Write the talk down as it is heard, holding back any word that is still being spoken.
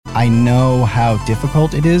I know how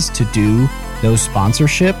difficult it is to do those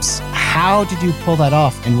sponsorships. How did you pull that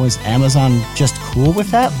off? And was Amazon just cool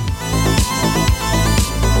with that?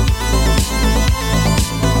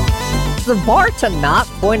 The bar to not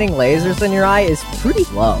pointing lasers in your eye is pretty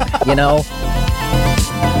low, you know?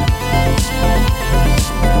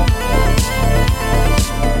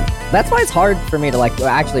 That's why it's hard for me to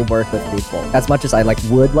actually work with people. As much as I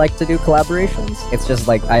would like to do collaborations, it's just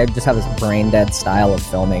I just have this brain dead style of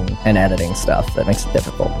filming and editing stuff that makes it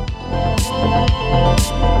difficult.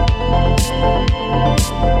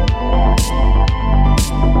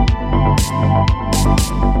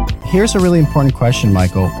 Here's a really important question,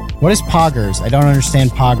 Michael. What is poggers? I don't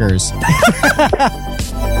understand poggers.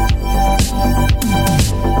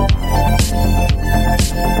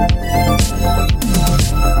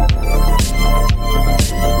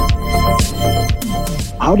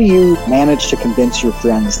 How do you manage to convince your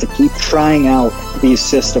friends to keep trying out these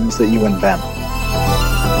systems that you invent?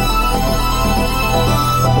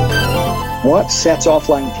 What sets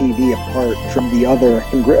offline TV apart from the other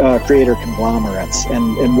creator conglomerates,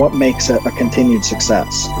 and what makes it a continued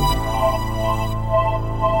success?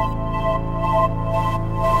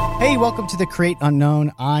 Hey, welcome to the Create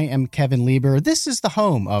Unknown. I am Kevin Lieber. This is the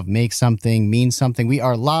home of Make Something Mean Something. We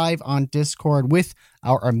are live on Discord with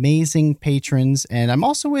our amazing patrons, and I'm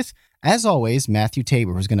also with, as always, Matthew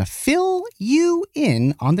Tabor, who's going to fill you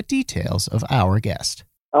in on the details of our guest.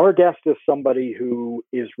 Our guest is somebody who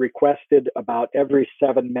is requested about every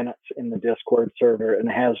 7 minutes in the Discord server and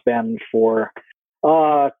has been for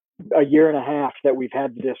a year and a half that we've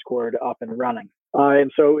had the Discord up and running.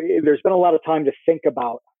 And so there's been a lot of time to think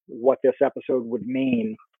about what this episode would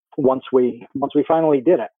mean once we finally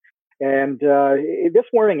did it. And this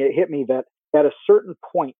morning it hit me that at a certain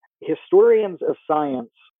point, historians of science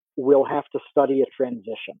will have to study a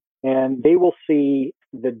transition, and they will see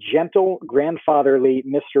the gentle, grandfatherly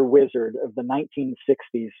Mr. Wizard of the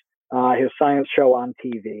 1960s, his science show on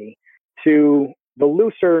TV, to the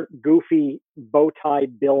looser, goofy,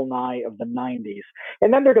 bow-tied Bill Nye of the 90s.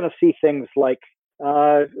 And then they're going to see things like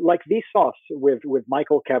Vsauce with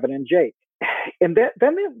Michael, Kevin, and Jake. And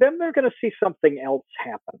then they're going to see something else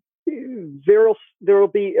happen. There'll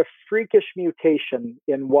be a freakish mutation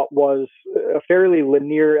in what was a fairly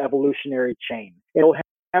linear evolutionary chain. It'll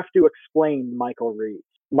have to explain Michael Reeves.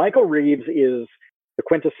 Michael Reeves is the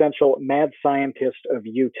quintessential mad scientist of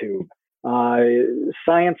YouTube.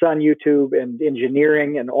 Science on YouTube and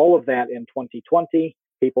engineering and all of that in 2020.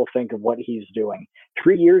 People think of what he's doing.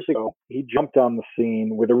 3 years ago, he jumped on the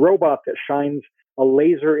scene with a robot that shines a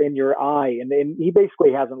laser in your eye, and he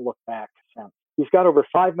basically hasn't looked back since. He's got over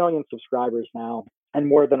 5 million subscribers now and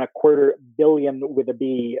more than 250 million with a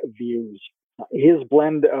B views. His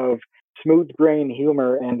blend of smooth brain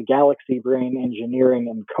humor and galaxy brain engineering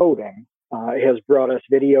and coding has brought us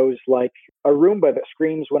videos like a Roomba that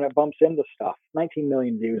screams when it bumps into stuff. 19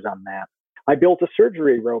 million views on that. I built a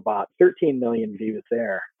surgery robot, 13 million views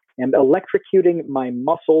there. And electrocuting my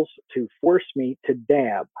muscles to force me to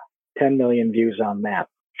dab, 10 million views on that.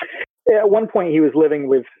 At one point, he was living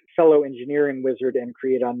with fellow engineering wizard and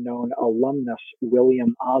Create Unknown alumnus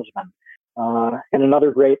William Osman. And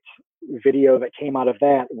another great video that came out of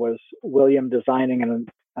that was William designing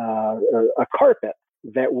a carpet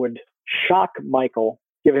that would shock Michael,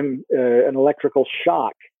 give him an electrical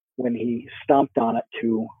shock when he stomped on it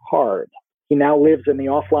too hard. He now lives in the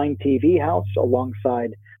offline TV house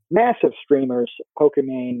alongside massive streamers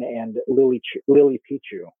Pokimane and Lily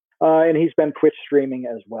Pichu. And he's been Twitch streaming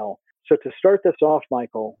as well. So to start this off,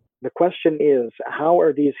 Michael, the question is, how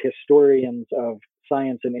are these historians of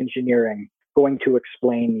science and engineering going to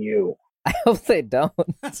explain you? I hope they don't.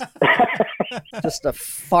 Just a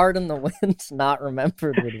fart in the wind not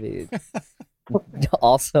remembered would be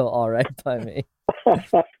also all right by me.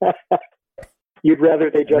 You'd rather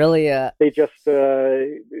they just really,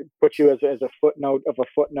 put you as a footnote of a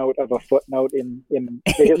footnote of a footnote in the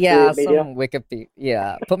history of media? Some Wikipedia.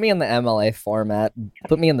 Yeah, put me in the MLA format.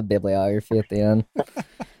 Put me in the bibliography at the end.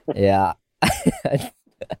 Yeah.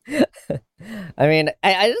 I mean,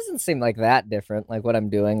 it doesn't seem like that different, like what I'm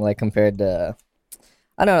doing, like compared to,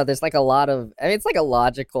 I don't know, there's like a lot of, I mean, it's like a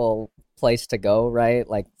logical place to go, right?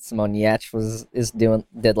 Like Simone Yetch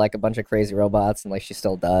did like a bunch of crazy robots, and like she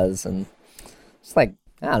still does, and just like,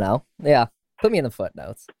 I don't know. Yeah. Put me in the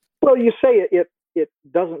footnotes. Well, you say it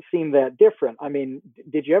doesn't seem that different. I mean,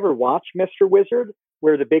 did you ever watch Mr. Wizard,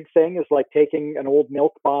 where the big thing is like taking an old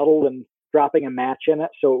milk bottle and dropping a match in it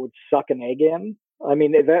so it would suck an egg in? I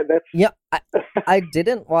mean, that's... Yeah, I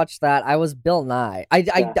didn't watch that. I was Bill Nye. I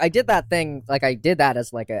did that thing, like I did that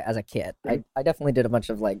as a kid. I definitely did a bunch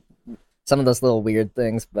of like some of those little weird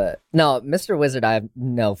things. But no, Mr. Wizard, I have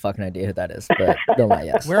no fucking idea who that is. But Bill Nye,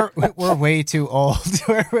 yes. We're way too old.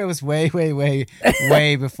 It was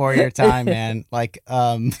way before your time, man. Like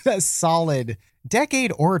a solid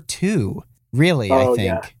decade or two, really. I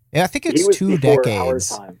think. Yeah. I think it's 2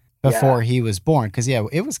 decades before he was born. Because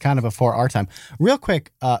it was kind of before our time. Real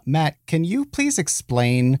quick, Matt, can you please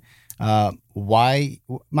explain why,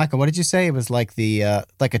 Michael, what did you say? It was like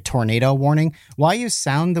like a tornado warning. Why you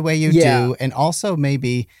sound the way you do, and also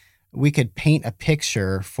maybe we could paint a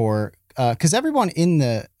picture for because everyone in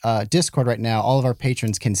the Discord right now, all of our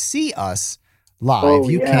patrons can see us live.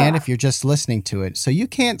 You can if you're just listening to it. So you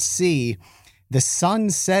can't see the sun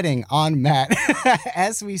setting on Matt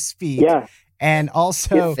as we speak. Yeah. And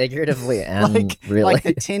also figuratively and really like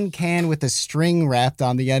the tin can with the string wrapped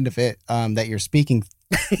on the end of it that you're speaking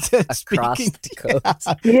across the coast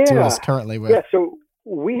to us currently with. Yeah, so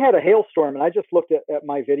we had a hailstorm, and I just looked at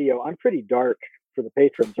my video. I'm pretty dark for the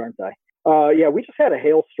patrons, aren't I? We just had a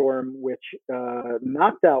hailstorm, which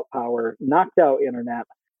knocked out power, knocked out internet.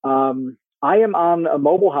 I am on a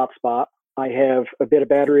mobile hotspot. I have a bit of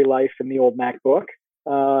battery life in the old MacBook.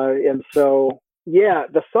 And so,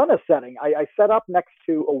 the sun is setting. I set up next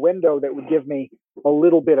to a window that would give me a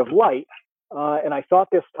little bit of light. And I thought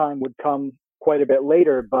this time would come quite a bit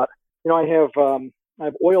later, but I have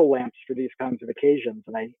oil lamps for these kinds of occasions,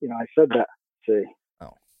 and I said that. See,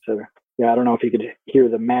 so I don't know if you could hear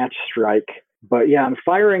the match strike, but I'm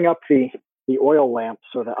firing up the oil lamp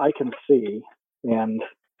so that I can see, and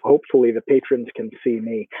hopefully the patrons can see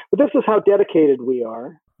me. But this is how dedicated we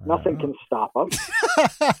are. Nothing can stop us.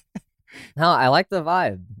 No, I like the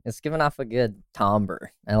vibe. It's giving off a good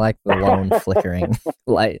timbre. I like the lone flickering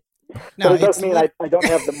light. No, but it does mean I don't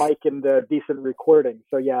have the mic and the decent recording.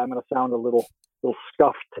 So I'm going to sound a little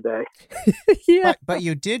scuffed today. But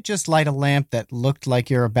you did just light a lamp that looked like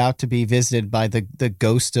you're about to be visited by the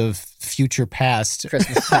ghost of future past.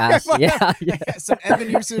 Christmas past. Yeah. Some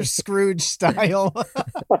Ebenezer Scrooge style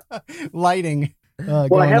lighting.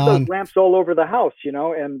 I have those lamps all over the house,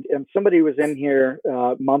 and somebody was in here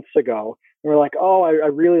months ago. And we're like, oh, I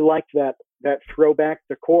really liked that throwback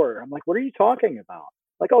decor. I'm like, what are you talking about?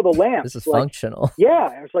 Like, oh, the lamps. This is functional. Yeah.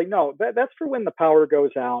 I was like, no, that's for when the power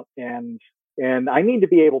goes out, and I need to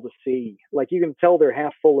be able to see. Like, you can tell they're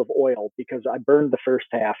half full of oil because I burned the first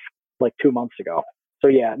half like 2 months ago. So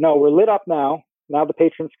we're lit up now. Now the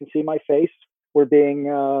patrons can see my face. We're being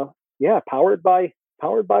powered by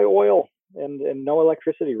oil and no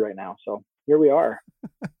electricity right now. So here we are.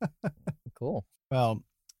 Cool. Well,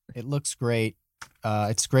 it looks great.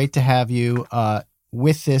 It's great to have you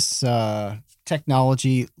with this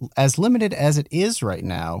technology, as limited as it is right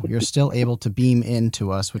now. You're still able to beam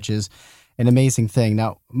into us, which is an amazing thing.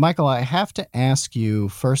 Now, Michael, I have to ask you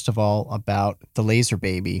first of all about the laser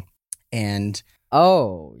baby, and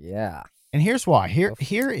and here's why.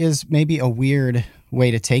 Here is maybe a weird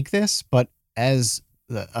way to take this, but as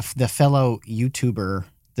the fellow YouTuber,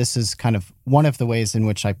 this is kind of one of the ways in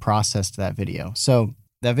which I processed that video. So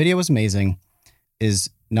that video was amazing, is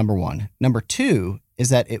number one. Number two is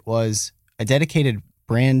that it was a dedicated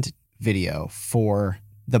brand video for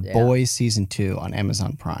The Boys Season 2 on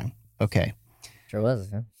Amazon Prime. Okay. Sure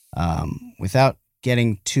was, yeah. Without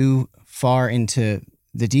getting too far into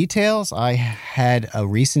the details, I had a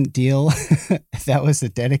recent deal that was a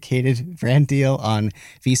dedicated brand deal on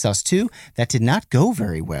Vsauce 2 that did not go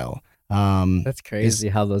very well. That's crazy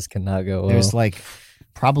how those cannot go well. There's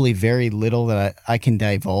probably very little that I can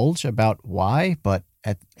divulge about why, but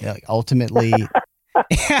ultimately,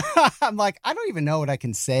 I'm like, I don't even know what I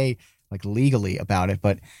can say legally about it,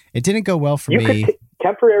 but it didn't go well for me. You could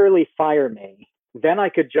temporarily fire me. Then I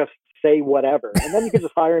could just say whatever, and then you could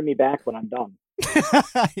just hire me back when I'm done.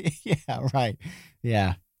 Yeah, right.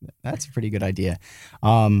 Yeah, that's a pretty good idea.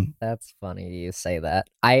 That's funny you say that.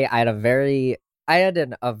 I had a very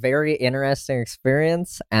interesting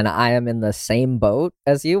experience, and I am in the same boat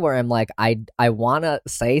as you, where I'm like, I want to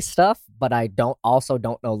say stuff, but I don't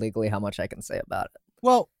know legally how much I can say about it.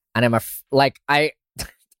 Well, and I'm I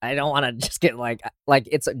don't want to just get like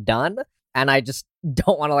it's done, and I just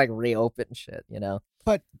don't want to reopen shit,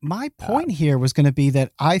 But my point here was going to be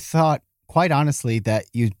that I thought, quite honestly, that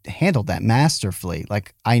you handled that masterfully.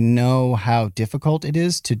 I know how difficult it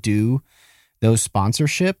is to do those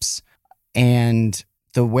sponsorships, and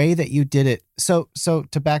the way that you did it. So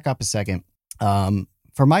to back up a second, from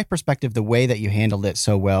my perspective, the way that you handled it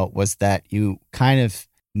so well was that you kind of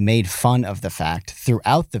made fun of the fact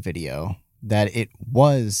throughout the video that it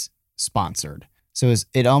was sponsored. So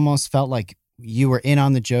it almost felt like you were in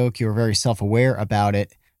on the joke. You were very self-aware about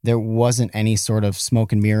it. There wasn't any sort of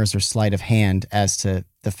smoke and mirrors or sleight of hand as to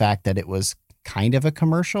the fact that it was kind of a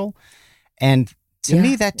commercial. And to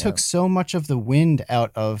me, that took so much of the wind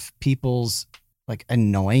out of people's like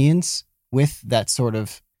annoyance with that sort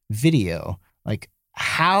of video. Like,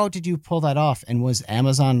 how did you pull that off? And was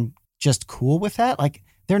Amazon just cool with that? Like,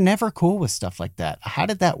 they're never cool with stuff like that. How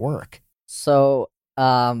did that work? So,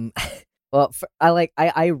 well,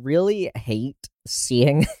 I really hate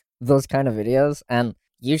seeing those kind of videos. And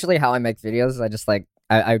usually how I make videos is I just like,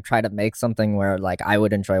 I try to make something where like I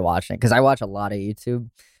would enjoy watching, because I watch a lot of YouTube.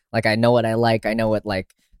 Like, I know what I like. I know what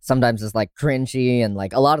like sometimes it's like cringy, and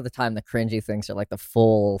like a lot of the time the cringy things are like the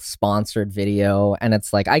full sponsored video, and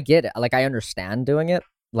it's like I get it. Like, I understand doing it.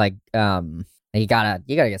 Like, you gotta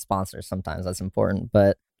get sponsors sometimes. That's important,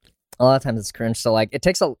 but a lot of times it's cringe. So like it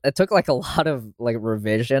took like a lot of like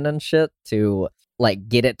revision and shit to like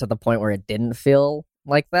get it to the point where it didn't feel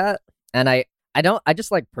like that. And I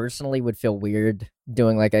just like personally would feel weird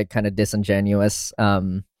doing like a kind of disingenuous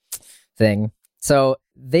thing. So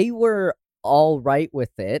they were all right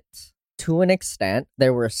with it to an extent.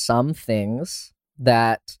 There were some things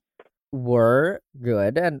that were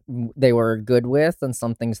good and they were good with, and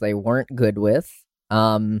some things they weren't good with.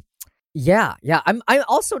 Yeah. I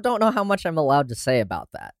also don't know how much I'm allowed to say about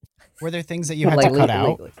that. Were there things that you had to cut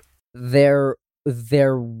out? There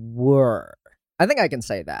were. I think I can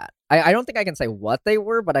say that. I don't think I can say what they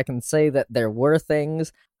were, but I can say that there were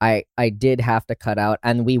things I did have to cut out,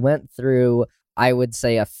 and we went through, I would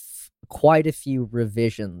say, quite a few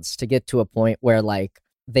revisions to get to a point where like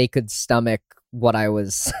they could stomach what I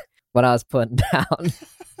was putting down.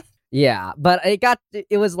 Yeah, but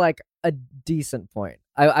it was like a decent point.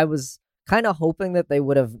 I was kind of hoping that they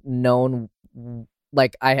would have known,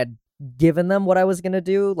 like I had given them what I was going to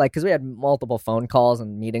do, like, because we had multiple phone calls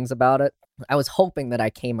and meetings about it. I was hoping that I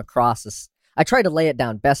came across this. I tried to lay it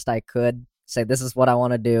down best I could, say this is what I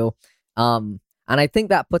want to do. And I think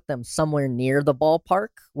that put them somewhere near the ballpark,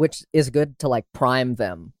 which is good to like prime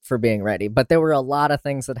them for being ready. But there were a lot of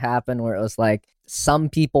things that happened where it was like some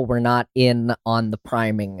people were not in on the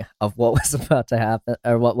priming of what was about to happen,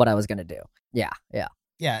 or what I was going to do. Yeah.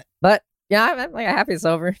 But yeah, I'm like happy it's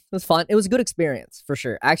over. It was fun. It was a good experience for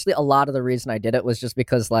sure. Actually, a lot of the reason I did it was just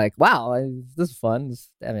because like, wow, this is fun.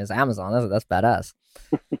 I mean, it's Amazon. That's badass.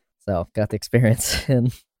 So got the experience.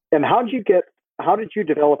 And how did you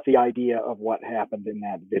develop the idea of what happened in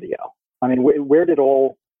that video? I mean, where did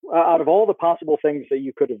out of all the possible things that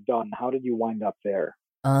you could have done, how did you wind up there?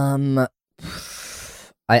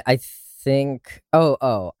 I think,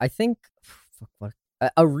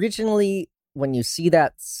 originally when you see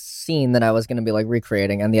that scene that I was going to be like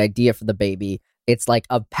recreating and the idea for the baby, it's like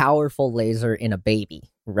a powerful laser in a baby,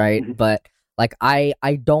 right? Mm-hmm. But like, I'm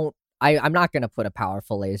not going to put a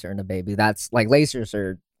powerful laser in a baby. That's like, lasers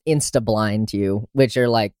are insta-blind you, which are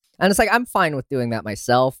like, and it's like, I'm fine with doing that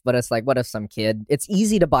myself, but it's like, what if some kid, it's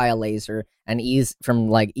easy to buy a laser and ease from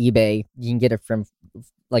like eBay. You can get it from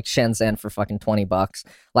like Shenzhen for fucking $20,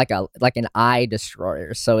 like an eye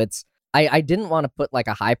destroyer. So it's, I didn't want to put like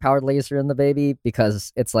a high powered laser in the baby,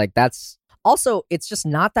 because it's like, that's also, it's just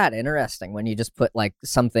not that interesting when you just put like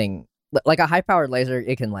something like a high powered laser.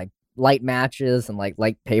 It can like light matches and like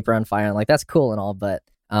light paper on fire, and like that's cool and all, but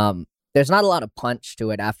there's not a lot of punch to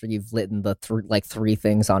it after you've lit the three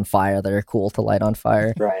things on fire that are cool to light on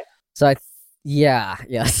fire. Right. So yeah.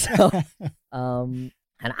 So and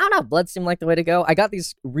I don't know, blood seemed like the way to go. I got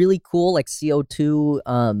these really cool like CO2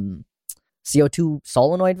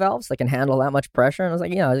 solenoid valves that can handle that much pressure, and I was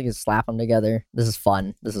like, I can slap them together. This is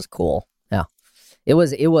fun. This is cool. Yeah. It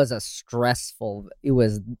was a stressful. It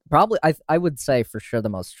was probably, I would say for sure, the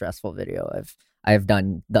most stressful video I've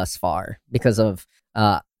done thus far, because of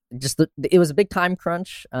it was a big time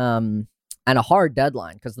crunch and a hard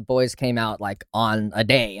deadline, because the boys came out like on a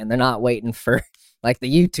day, and they're not waiting for like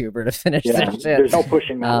the YouTuber to finish their shit. There's no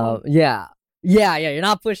pushing that. Yeah. You're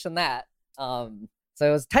not pushing that. So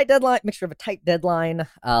it was a tight deadline, mixture of a tight deadline,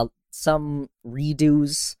 some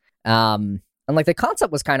redos, and like the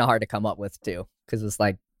concept was kind of hard to come up with too, because it's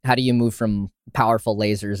like, how do you move from powerful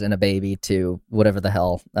lasers in a baby to whatever the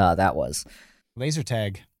hell that was? Laser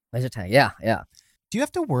tag. Yeah. Do you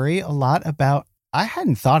have to worry a lot about, I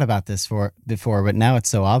hadn't thought about this before, but now it's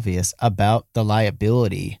so obvious, about the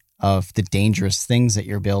liability of the dangerous things that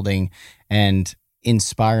you're building and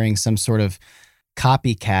inspiring some sort of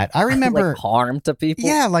copycat? I remember like harm to people.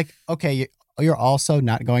 Yeah, like, okay, you're also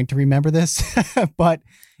not going to remember this, but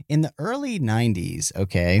in the early 90s,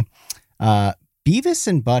 okay, Beavis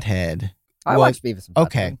and Butthead. I watched Beavis and Butthead.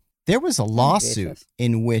 Okay, there was a lawsuit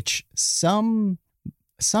in which some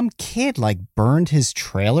kid like burned his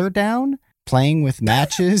trailer down playing with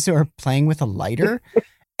matches or playing with a lighter,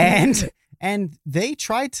 and And they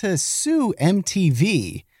tried to sue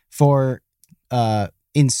MTV for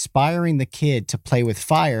inspiring the kid to play with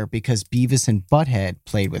fire because Beavis and Butthead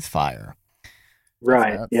played with fire.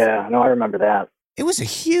 Right. Yeah. No, I remember that. It was a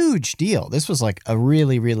huge deal. This was like a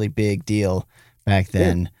really, really big deal back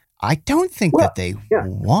then. Yeah. I don't think that they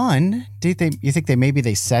won. You think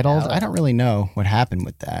they settled? I don't really know what happened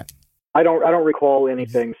with that. I don't recall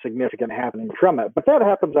anything significant happening from it, but that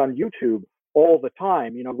happens on YouTube all the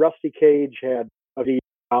time. You know, Rusty Cage had a video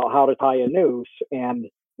about how to tie a noose, and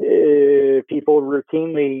people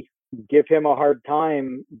routinely give him a hard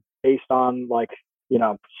time based on, like, you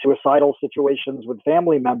know, suicidal situations with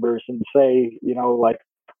family members, and say, you know, like,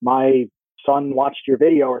 my son watched your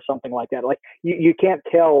video or something like that. Like, you can't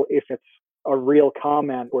tell if it's a real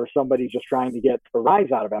comment or somebody just trying to get a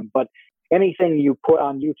rise out of him. But anything you put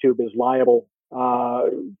on YouTube is liable,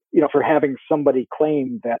 you know, for having somebody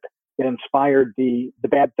claim that it inspired the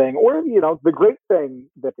bad thing, or, you know, the great thing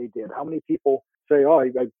that they did. How many people say, "Oh, I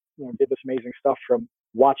did this amazing stuff from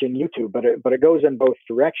watching YouTube," but it goes in both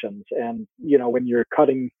directions. And, you know, when you're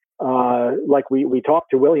cutting, like we talked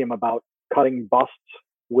to William about cutting busts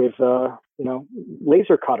with, you know,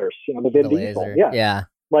 laser cutters, you know, the Vin Diesel, yeah,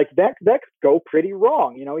 like that could go pretty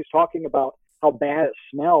wrong. You know, he's talking about how bad it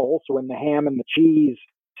smells when the ham and the cheese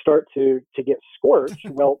start to get scorched.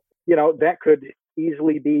 Well, you know, that could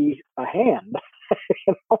easily be a hand.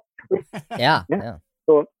 You know? Yeah.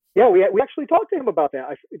 So yeah, we actually talked to him about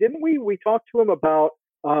that, didn't we? We talked to him about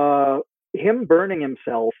him burning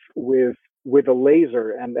himself with a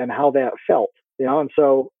laser and how that felt. You know, and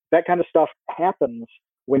so that kind of stuff happens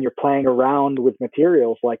when you're playing around with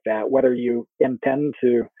materials like that, whether you intend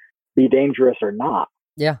to be dangerous or not.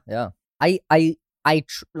 Yeah. The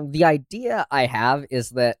idea I have is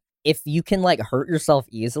that if you can, like, hurt yourself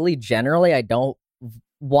easily, generally I don't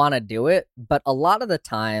want to do it, but a lot of the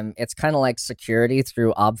time it's kind of like security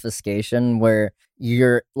through obfuscation, where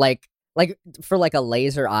you're like for like a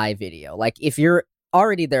laser eye video, like if you're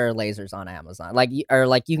already, there are lasers on Amazon, like, or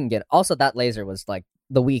like you can get, also that laser was like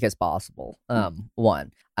the weakest possible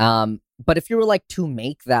one, but if you were like to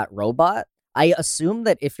make that robot, I assume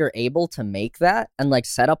that if you're able to make that and like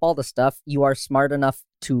set up all the stuff, you are smart enough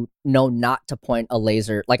to know not to point a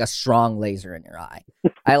laser, like a strong laser, in your eye.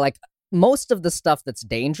 Most of the stuff that's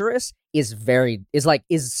dangerous is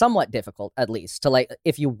somewhat difficult, at least, to, like,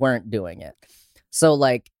 if you weren't doing it. So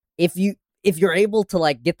like if you're able to,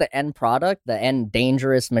 like, get the end product, the end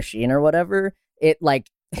dangerous machine or whatever, it, like,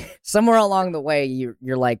 somewhere along the way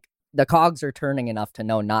you're like, the cogs are turning enough to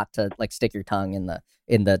know not to, like, stick your tongue in the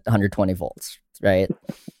 120 volts, right?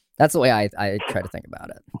 That's the way I try to think about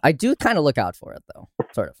it. I do kind of look out for it, though,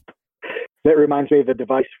 sort of. That reminds me of the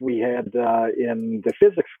device we had in the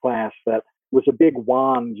physics class that was a big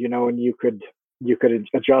wand, you know, and you could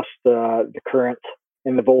adjust the current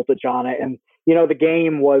and the voltage on it. And, you know, the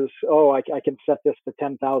game was, I can set this to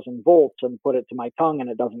 10,000 volts and put it to my tongue and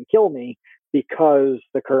it doesn't kill me, because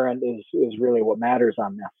the current is really what matters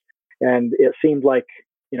on this. And it seemed like,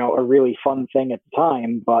 you know, a really fun thing at the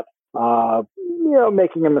time, but, you know,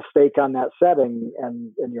 making a mistake on that setting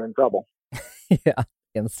and you're in trouble. Yeah,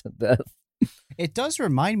 instant death. It does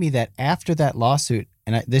remind me that after that lawsuit,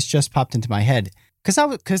 and this just popped into my head,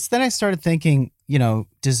 because then I started thinking, you know,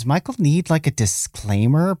 does Michael need like a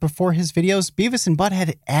disclaimer before his videos? Beavis and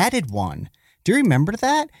Butthead added one. Do you remember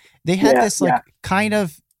that? They had this like kind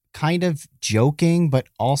of joking but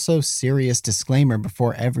also serious disclaimer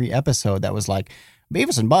before every episode that was like,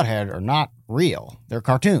 Beavis and Butthead are not real. They're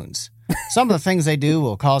cartoons. Some of the things they do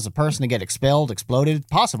will cause a person to get expelled, exploded,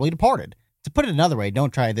 possibly deported. To put it another way,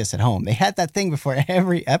 don't try this at home. They had that thing before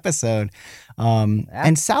every episode.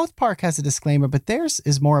 And South Park has a disclaimer, but theirs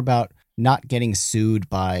is more about not getting sued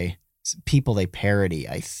by people they parody,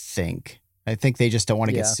 I think. I think they just don't want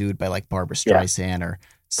to get sued by, like, Barbra Streisand or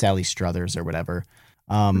Sally Struthers or whatever.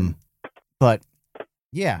 But,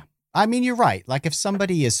 yeah. I mean, you're right. Like, if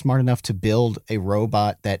somebody is smart enough to build a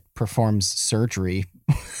robot that performs surgery,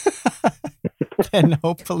 then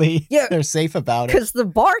hopefully they're safe about it. Because the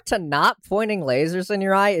bar to not pointing lasers in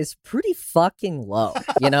your eye is pretty fucking low,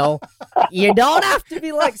 you know? You don't have to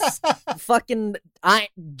be like fucking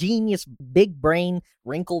genius, big brain,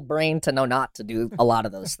 wrinkled brain to know not to do a lot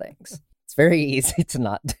of those things. It's very easy to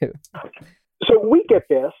not do. So we get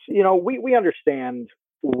this, you know, we understand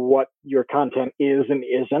what your content is and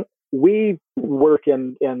isn't. We work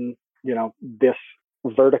in you know, this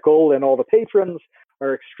vertical, and all the patrons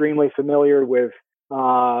are extremely familiar with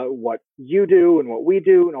what you do and what we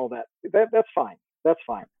do and all that. That's fine. That's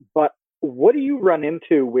fine. But what do you run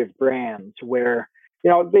into with brands where, you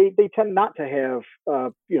know, they tend not to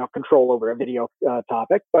have, you know, control over a video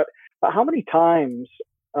topic, but how many times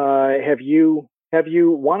have you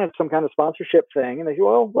wanted some kind of sponsorship thing, and they say,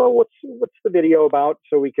 well, what's the video about,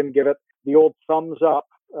 so we can give it the old thumbs up,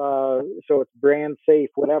 so it's brand safe,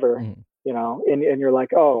 whatever, and you're like,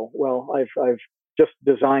 oh, well, I've just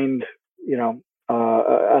designed,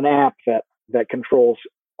 an app that controls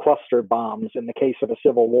cluster bombs in the case of a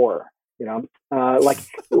civil war. Like,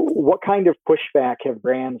 what kind of pushback have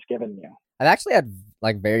brands given you? I've actually had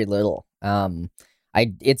like very little.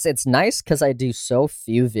 It's nice because I do so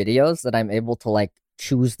few videos that I'm able to like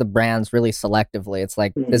choose the brands really selectively. It's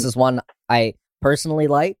like, this is one I personally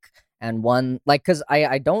like, and one like, because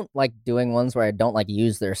I don't like doing ones where I don't like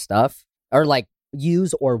use their stuff, or like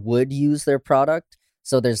use or would use their product.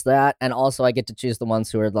 So there's that, and also I get to choose the ones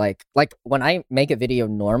who are like when I make a video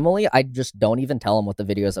normally, I just don't even tell them what the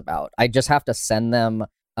video is about. I just have to send them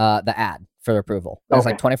the ad for approval. It's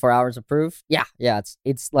like 24 hours approved. Yeah.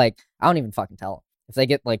 It's like, I don't even fucking tell them. If they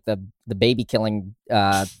get like the baby killing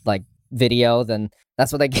like video, then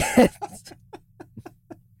that's what they get.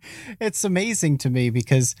 It's amazing to me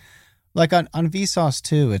because like on Vsauce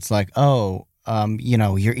too, it's like,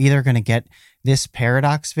 you're either going to get this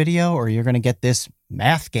paradox video or you're going to get this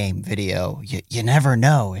math game video. You never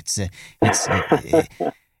know. It's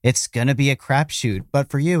going to be a crapshoot. But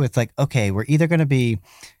for you, it's like, okay, we're either going to be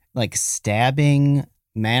like stabbing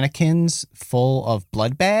mannequins full of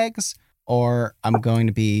blood bags, or I'm going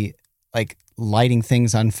to be like lighting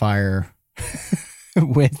things on fire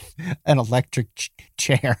with an electric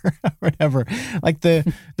chair or whatever. Like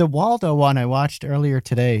the Waldo one I watched earlier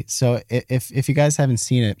today. So if you guys haven't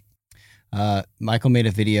seen it, Michael made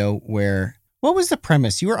a video where, what was the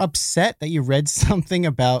premise? You were upset that you read something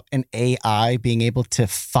about an AI being able to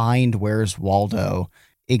find Where's Waldo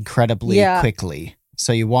incredibly quickly.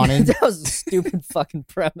 So you wanted... That was a stupid fucking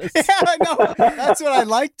premise. Yeah, I know. That's what I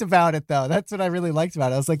liked about it, though. That's what I really liked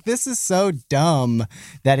about it. I was like, this is so dumb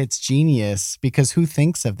that it's genius, because who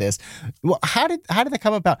thinks of this? Well, how did that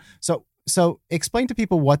come about? So explain to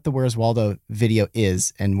people what the Where's Waldo video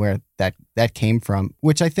is and where that came from,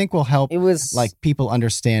 which I think will help like people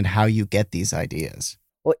understand how you get these ideas.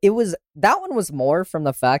 Well, that one was more from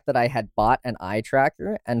the fact that I had bought an eye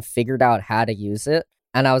tracker and figured out how to use it.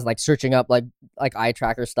 And I was like searching up like eye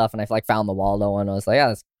tracker stuff, and I like found the Waldo one. I was like,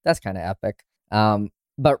 yeah, that's kind of epic.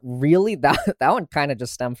 But really that one kind of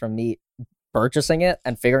just stemmed from me purchasing it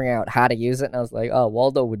and figuring out how to use it. And I was like, oh,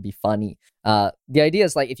 Waldo would be funny. The idea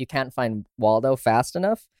is like, if you can't find Waldo fast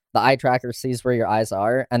enough, the eye tracker sees where your eyes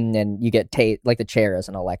are, and then you get like the chair is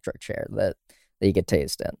an electric chair that you get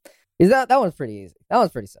tased in. That one's pretty easy. That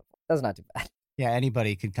one's pretty simple. That's not too bad. Yeah,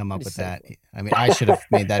 anybody could come up with that. I mean, I should have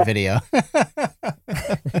made that video.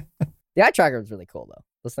 The eye tracker was really cool, though.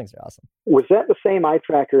 Those things are awesome. Was that the same eye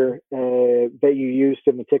tracker that you used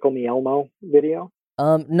in the Tickle Me Elmo video?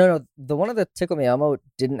 No. The one of the Tickle Me Elmo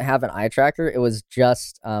didn't have an eye tracker. It was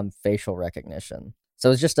just facial recognition. So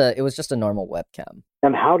it was just a normal webcam.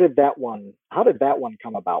 And how did that one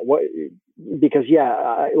come about? Because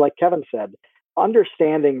like Kevin said,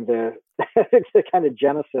 understanding the kind of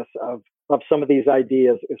genesis of some of these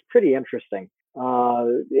ideas is pretty interesting.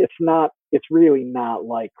 It's really not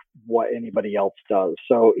like what anybody else does.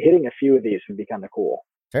 So hitting a few of these would be kind of cool.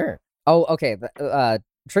 Sure. Oh, okay.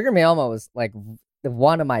 Trigger Me Elmo was like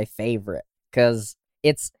one of my favorite, because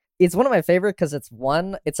it's one of my favorite because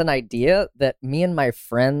it's an idea that me and my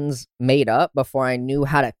friends made up before I knew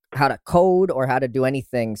how to code or how to do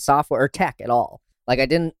anything software or tech at all. Like, I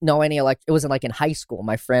didn't know any, it wasn't like in high school.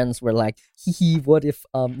 My friends were like, what if,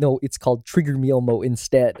 no, it's called Trigger Me Elmo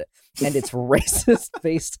instead. And it's racist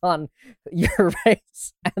based on your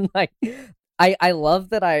race. And like, I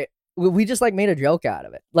love that we just like made a joke out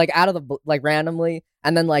of it, like out of the, like randomly.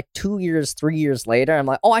 And then like 2 years, 3 years later, I'm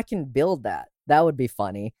like, oh, I can build that. That would be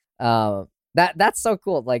funny. That's so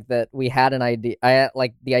cool. Like that we had an idea.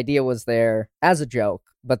 The idea was there as a joke,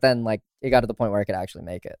 but then like it got to the point where I could actually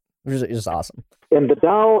make it. It was just awesome. And the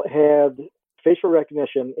doll had facial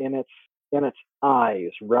recognition in its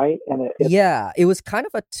eyes, right? And it was kind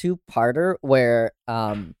of a two-parter where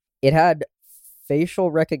it had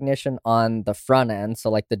facial recognition on the front end,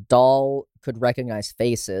 so like the doll could recognize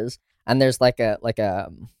faces, and there's like a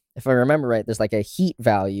if I remember right, there's like a heat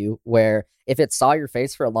value where if it saw your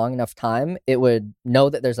face for a long enough time, it would know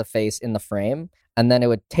that there's a face in the frame, and then it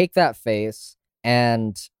would take that face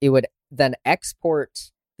and it would then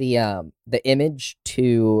export the image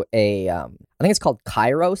to I think it's called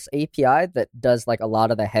Kairos API that does like a lot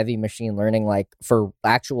of the heavy machine learning, like for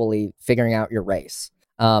actually figuring out your race.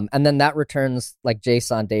 And then that returns like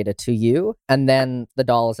JSON data to you, and then the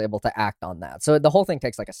doll is able to act on that. So the whole thing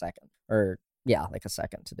takes like a second or yeah, like a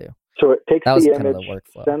second to do. So it takes That was the kind of the image,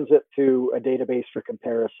 workflow. sends it to a database for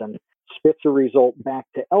comparison, spits a result back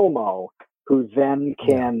to Elmo, who then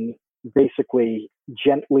can basically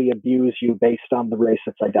gently abuse you based on the race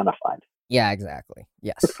it's identified. Yeah, exactly.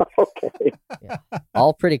 Yes. Okay. Yeah.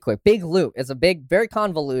 All pretty quick. Big loop. It's a big, very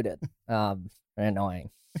convoluted.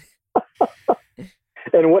 Annoying.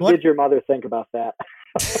 And what did your mother think about that?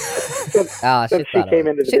 She thought it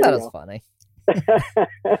was funny.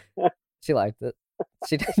 She liked it.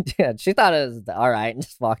 She thought it was all right and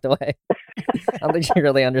just walked away. I don't think she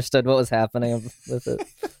really understood what was happening with it.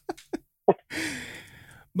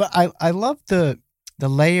 But I love the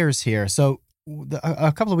layers here. So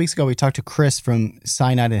a couple of weeks ago, we talked to Chris from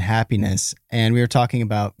Cyanide and Happiness, and we were talking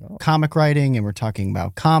about comic writing, and we're talking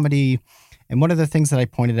about comedy. And one of the things that I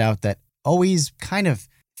pointed out that always kind of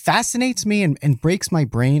fascinates me and breaks my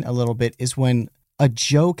brain a little bit is when a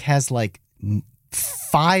joke has like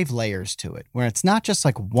 5 layers to it, where it's not just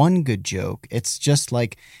like one good joke. It's just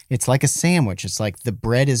like, it's like a sandwich. It's like the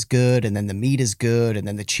bread is good, and then the meat is good, and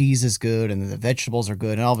then the cheese is good, and then the vegetables are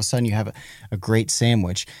good. And all of a sudden you have a great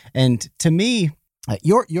sandwich. And to me,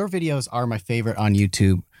 your videos are my favorite on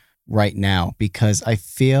YouTube right now, because I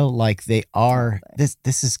feel like they are, this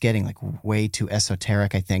is getting like way too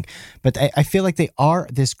esoteric, I think, but I feel like they are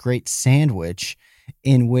this great sandwich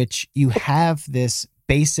in which you have this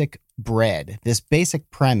basic bread, this basic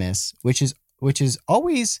premise, which is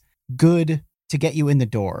always good to get you in the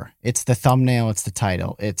door. It's the thumbnail, it's the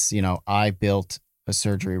title, it's, I built a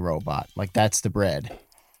surgery robot. Like, that's the bread.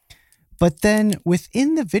 But then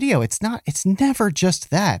within the video, it's never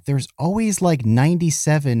just that. There's always like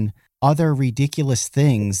 97 other ridiculous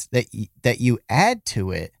things that you add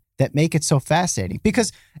to it that make it so fascinating.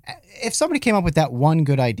 Because if somebody came up with that one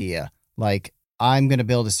good idea, like, I'm going to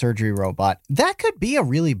build a surgery robot, that could be a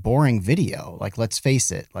really boring video. Like, let's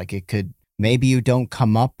face it, like, it could, maybe you don't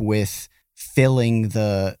come up with filling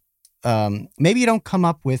the, maybe you don't come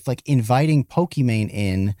up with like inviting Pokimane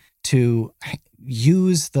in to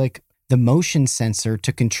use like the motion sensor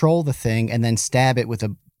to control the thing and then stab it with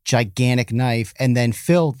a gigantic knife and then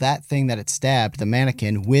fill that thing that it stabbed, the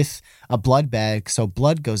mannequin, with a blood bag so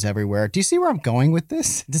blood goes everywhere. Do you see where I'm going with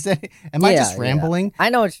this? Am I just rambling? I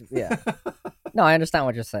know. No, I understand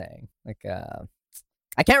what you're saying. Like,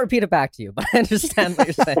 I can't repeat it back to you, but I understand what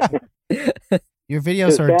you're saying. Your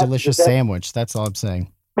videos are a delicious sandwich. That's all I'm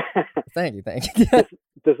saying. Thank you.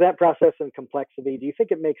 Does that process and complexity, do you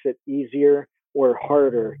think it makes it easier or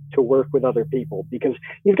harder to work with other people? Because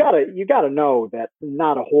you gotta know that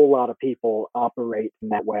not a whole lot of people operate in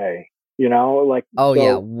that way. Like,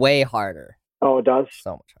 yeah, way harder. Oh, it does?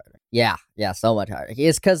 So much harder. Yeah, so much harder.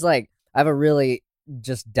 It's because like I have a really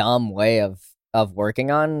just dumb way of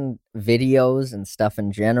working on videos and stuff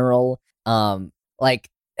in general. Like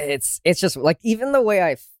it's just like, even the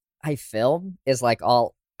way I film is like,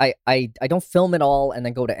 I don't film it all and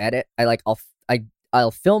then go to edit.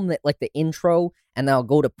 I'll film it like the intro, and then I'll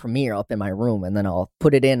go to Premiere up in my room, and then I'll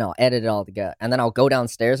put it in, I'll edit it all together, and then I'll go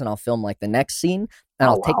downstairs and I'll film like the next scene, and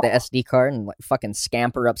I'll take the SD card and like fucking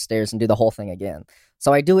scamper upstairs and do the whole thing again.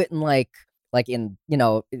 So I do it in like in,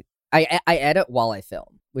 I edit while I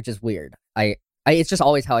film, which is weird. It's just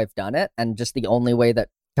always how I've done it, and just the only way that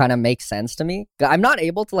kind of makes sense to me. I'm not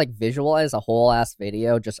able to like visualize a whole ass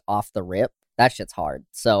video just off the rip. That shit's hard.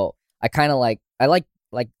 So I kind of like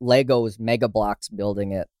Legos, Mega Blocks,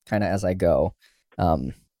 building it kind of as I go.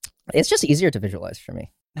 It's just easier to visualize for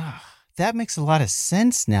me. That makes a lot of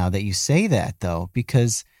sense now that you say that, though,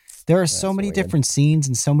 because there are so many different scenes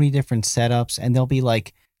and so many different setups, and there'll be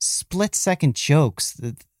like split-second jokes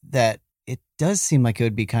that it does seem like it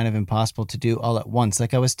would be kind of impossible to do all at once.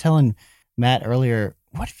 Like I was telling Matt earlier,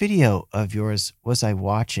 what video of yours was I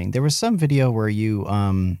watching? There was some video where you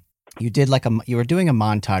did like you were doing a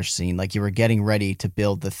montage scene, like you were getting ready to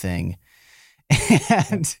build the thing,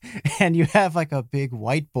 and you have like a big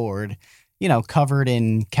whiteboard, covered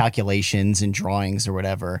in calculations and drawings or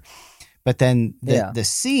whatever. But then the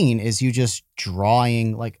scene is you just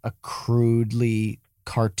drawing like a crudely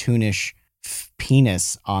cartoonish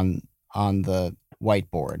penis on the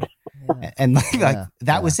whiteboard. Yeah. And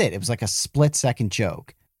that was it. It was like a split-second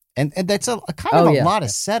joke. And that's a kind of a lot of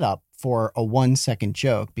setup for a 1-second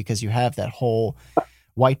joke, because you have that whole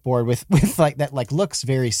whiteboard with like that like looks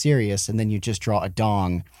very serious, and then you just draw a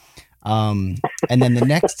dong. And then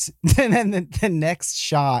the next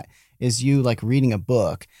shot is you like reading a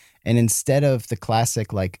book, and instead of the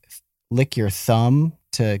classic like lick your thumb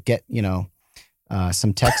to get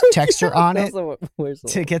some texture on it,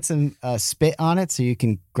 to get some spit on it so you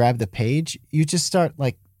can grab the page, you just start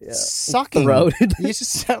like sucking. You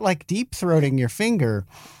just start like deep throating your finger.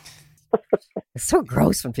 It's so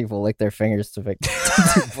gross when people lick their fingers to pick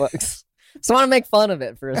to do books. So I want to make fun of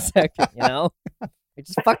it for a second, you know?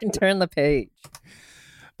 Just fucking turn the page.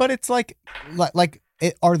 But it's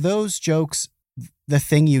are those jokes the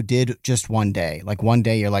thing you did just one day? Like one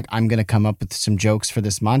day you're like, I'm going to come up with some jokes for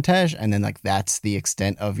this montage. And then like, that's the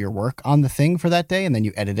extent of your work on the thing for that day. And then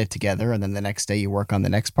you edit it together. And then the next day you work on the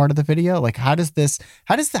next part of the video. Like, how is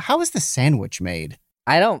the sandwich made?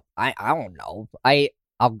 I don't know.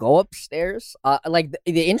 I'll go upstairs. Like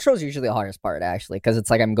the intro is usually the hardest part, actually, because it's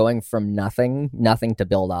like I'm going from nothing to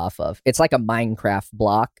build off of. It's like a Minecraft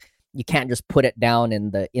block. You can't just put it down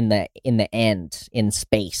in the end in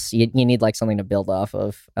space. You need like something to build off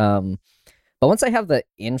of. But once I have the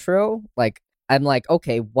intro, like I'm like,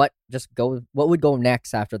 okay, what would go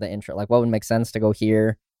next after the intro? Like, what would make sense to go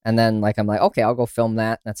here? And then like I'm like, okay, I'll go film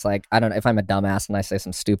that. That's like, I don't know, if I'm a dumbass and I say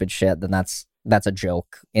some stupid shit, then that's a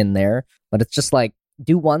joke in there. But it's just like,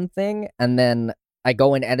 do one thing and then I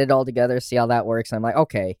go and edit all together, see how that works. And I'm like,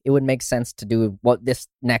 okay, it would make sense to do this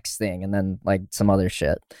next thing and then like some other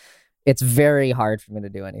shit. It's very hard for me to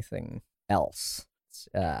do anything else.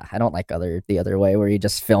 I don't like the other way where you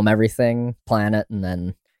just film everything, plan it, and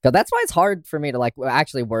then go. That's why it's hard for me to like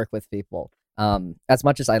actually work with people. As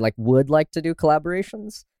much as I like would like to do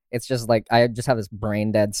collaborations, it's just like I just have this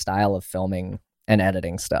brain dead style of filming and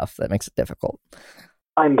editing stuff that makes it difficult.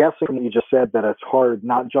 I'm guessing you just said that it's hard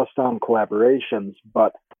not just on collaborations,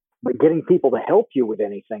 but getting people to help you with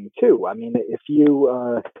anything too. I mean, if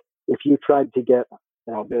you tried to get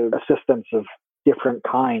the assistance of different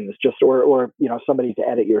kinds, just or somebody to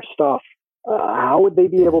edit your stuff, how would they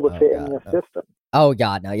be able to fit in your system? Oh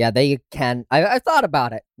God, no, yeah, they can. I thought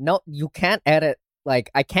about it. No, you can't edit.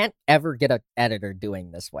 Like, I can't ever get an editor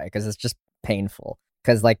doing this way because it's just painful.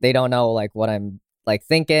 Because like they don't know like what I'm like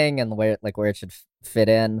thinking and where it should fit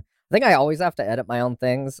in. I think I always have to edit my own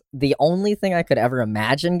things. The only thing I could ever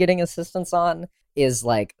imagine getting assistance on is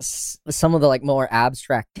like some of the like more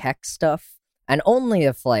abstract tech stuff, and only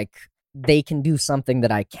if like they can do something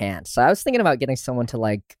that I can't. So I was thinking about getting someone to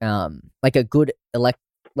like a good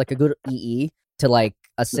EE to like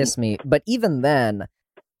assist me. But even then,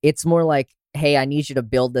 it's more like, hey, I need you to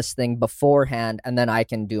build this thing beforehand, and then I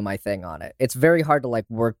can do my thing on it. It's very hard to like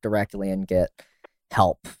work directly and get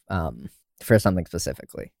help for something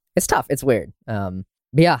specifically. It's tough. It's weird. But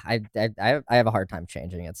yeah, I have a hard time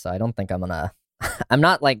changing it. So I don't think I'm gonna. I'm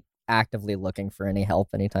not like actively looking for any help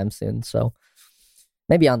anytime soon. So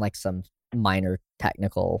maybe on like some minor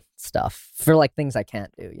technical stuff for like things I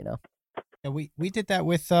can't do. Yeah, we did that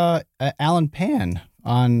with Alan Pan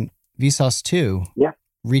on Vsauce 2. Yeah.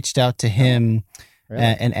 Reached out to him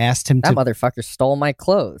and asked him that motherfucker stole my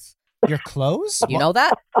clothes. Your clothes? You know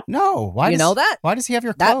that? No. Why? Know that? Why does he have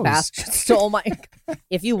your clothes? That bastard stole my.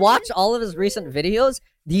 If you watch all of his recent videos,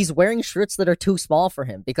 he's wearing shirts that are too small for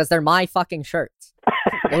him because they're my fucking shirts.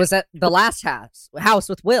 It was at the last house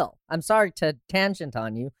with Will. I'm sorry to tangent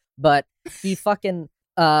on you, but he fucking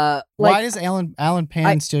why does Alan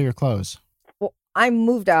Pan steal your clothes? Well, I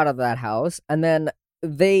moved out of that house, and then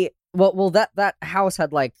that house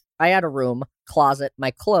had like, I had a room, closet, my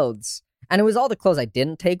clothes, and it was all the clothes I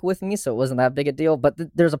didn't take with me, so it wasn't that big a deal. But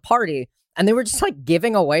there's a party, and they were just like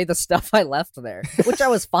giving away the stuff I left there, which I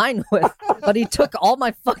was fine with. But he took all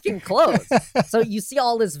my fucking clothes. So you see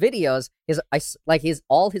all his videos,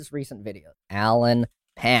 all his recent videos. Alan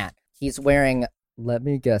Pan, he's wearing, let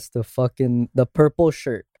me guess, the purple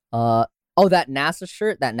shirt. That NASA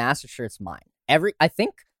shirt. That NASA shirt's mine. I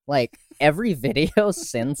think like every video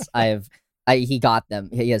since he got them,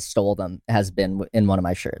 he has stole them, has been in one of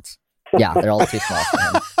my shirts. Yeah, they're all too small for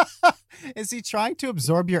him. Is he trying to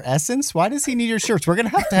absorb your essence? Why does he need your shirts? We're going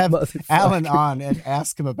to have Alan on and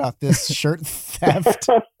ask him about this shirt theft.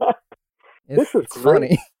 This is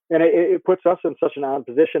funny. And it puts us in such an odd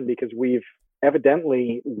position because we've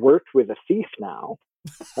evidently worked with a thief now.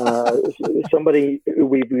 Somebody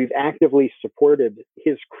we've actively supported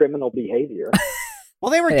his criminal behavior. Well,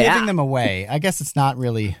 they were giving them away. I guess it's not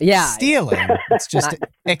really stealing. It's just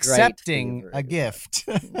accepting a gift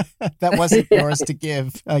that wasn't yours to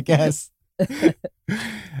give, I guess.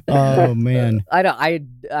 Oh man, I know.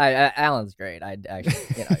 Alan's great.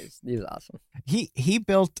 He's awesome. He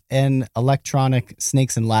built an electronic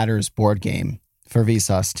snakes and ladders board game for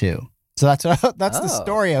Vsauce 2. So that's the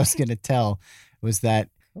story I was going to tell. Was that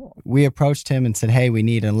we approached him and said, "Hey, we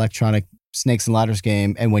need an electronic snakes and ladders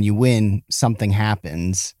game, and when you win, something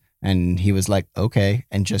happens." And he was like, "Okay,"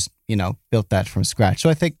 and just built that from scratch. So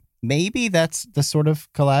I think maybe that's the sort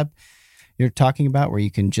of collab you're talking about, where you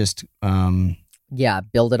can just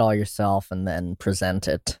build it all yourself and then present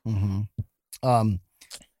it. Mm-hmm.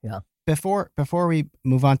 before we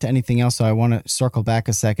move on to anything else, so I want to circle back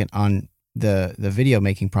a second on the video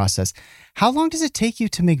making process. How long does it take you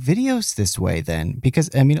to make videos this way then? Because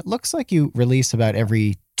I mean, it looks like you release about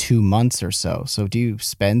every 2 months or so. So do you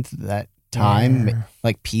spend that time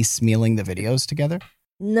like piecemealing the videos together?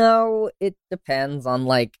 No, it depends on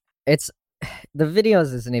like it's the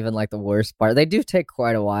videos isn't even like the worst part. They do take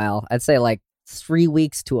quite a while. I'd say like 3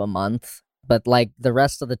 weeks to a month, but like the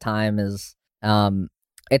rest of the time is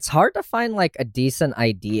it's hard to find like a decent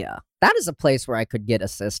idea. That is a place where I could get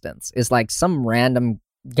assistance. Is like some random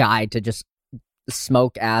guy to just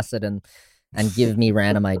smoke acid and give me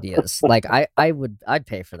random ideas. Like I'd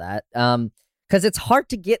pay for that. Cuz it's hard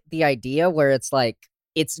to get the idea where it's like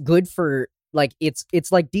it's good for like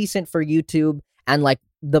it's like decent for YouTube, and like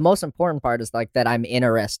the most important part is like that I'm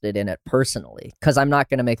interested in it personally, cuz I'm not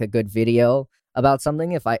going to make a good video about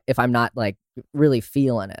something if I'm not like really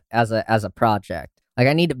feeling it as a project. Like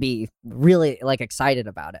I need to be really like excited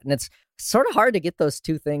about it. And it's sort of hard to get those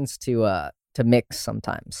two things to mix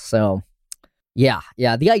sometimes. So yeah,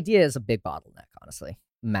 the idea is a big bottleneck, honestly.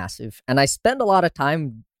 Massive. And I spend a lot of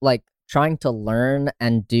time like trying to learn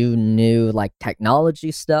and do new like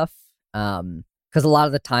technology stuff. Because a lot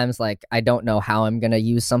of the times like I don't know how I'm gonna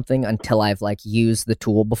use something until I've like used the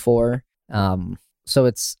tool before. So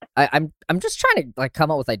it's I'm just trying to like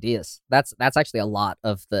come up with ideas. That's actually a lot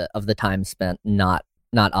of the time spent not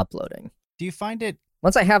uploading. Do you find it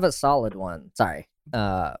once I have a solid one? Sorry.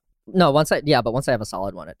 No, once I have a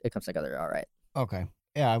solid one, it comes together all right. Okay.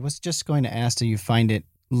 Yeah, I was just going to ask, do you find it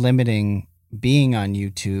limiting being on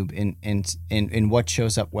YouTube in what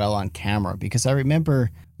shows up well on camera? Because I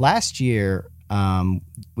remember last year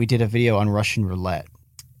we did a video on Russian roulette,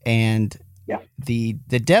 and the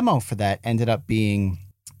demo for that ended up being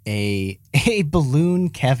a balloon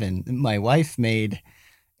Kevin. My wife made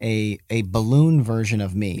a balloon version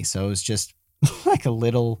of me, so it was just like a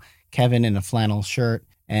little Kevin in a flannel shirt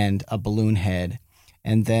and a balloon head.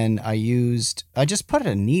 And then I just put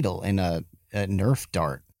a needle in a Nerf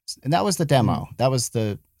dart, and that was the demo. That was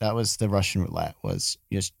the Russian roulette, was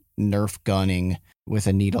just Nerf gunning with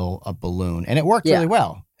a needle, a balloon, and it worked really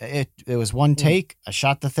well. It was one take. I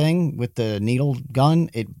shot the thing with the needle gun.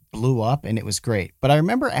 It blew up, and it was great. But I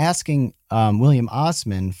remember asking William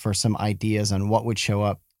Osman for some ideas on what would show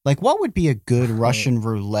up. Like, what would be a good Russian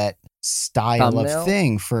roulette style of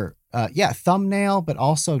thing for thumbnail, but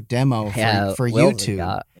also demo for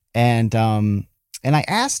YouTube. And I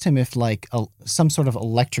asked him if like some sort of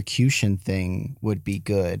electrocution thing would be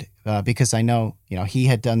good, because I know, he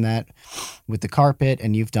had done that with the carpet,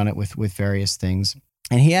 and you've done it with various things.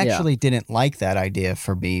 And he actually didn't like that idea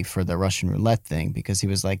for me for the Russian roulette thing, because he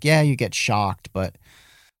was like, yeah, you get shocked, but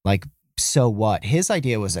like, so what? His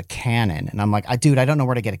idea was a cannon. And I'm like, dude, I don't know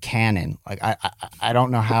where to get a cannon. Like, I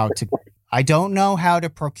don't know how to... I don't know how to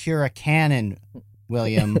procure a cannon,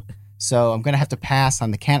 William, so I'm going to have to pass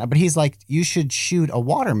on the cannon. But he's like, you should shoot a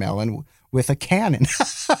watermelon with a cannon.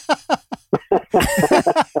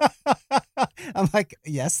 I'm like,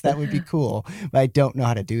 yes, that would be cool, but I don't know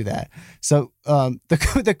how to do that. So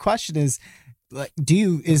the question is, like,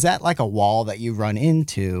 is that like a wall that you run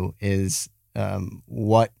into? Is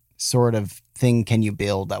what sort of thing can you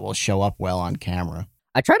build that will show up well on camera?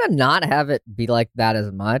 I try to not have it be like that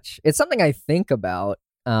as much. It's something I think about,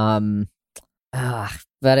 but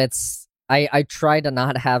I try to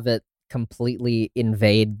not have it completely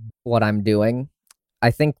invade what I'm doing.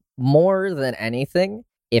 I think more than anything,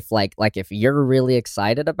 if if you're really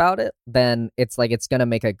excited about it, then it's like it's gonna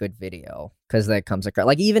make a good video, because that comes across.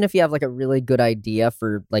 Like, even if you have like a really good idea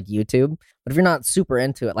for like YouTube, but if you're not super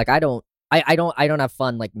into it, like I don't have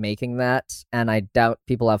fun like making that, and I doubt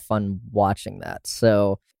people have fun watching that.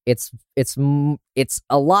 So it's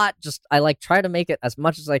a lot. Just I like try to make it as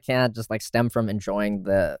much as I can, just like stem from enjoying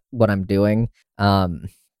what I'm doing.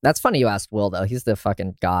 That's funny you asked Will, though. He's the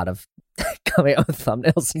fucking god of coming up with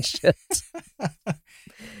thumbnails and shit.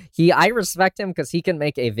 I respect him because he can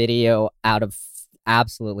make a video out of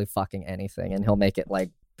absolutely fucking anything, and he'll make it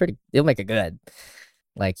like he'll make it good.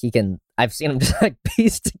 Like, I've seen him just like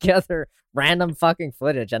piece together random fucking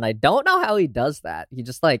footage, and I don't know how he does that. He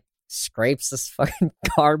just like scrapes this fucking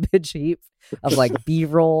garbage heap of like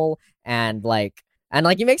B-roll and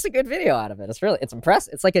he makes a good video out of it. It's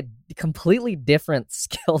impressive. It's like a completely different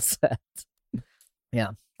skill set.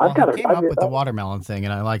 Yeah. I came up with the watermelon thing,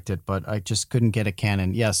 and I liked it, but I just couldn't get a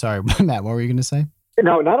cannon. Yeah, sorry, Matt, what were you going to say?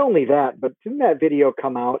 No, not only that, but didn't that video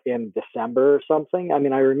come out in December or something? I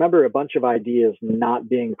mean, I remember a bunch of ideas not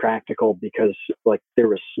being practical because like there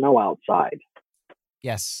was snow outside.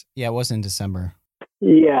 Yes. Yeah, it was in December.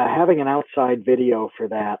 Yeah, having an outside video for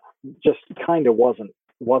that just kind of wasn't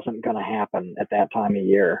wasn't going to happen at that time of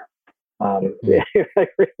year. Yeah.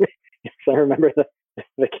 I remember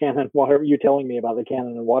the cannon water, you telling me about the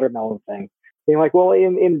cannon and watermelon thing, being like, well,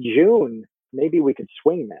 in June, maybe we could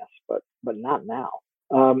swing this, but not now.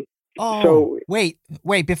 So wait,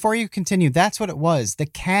 before you continue, that's what it was. The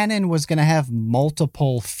cannon was going to have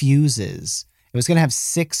multiple fuses. It was going to have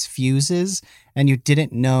 6 fuses, and you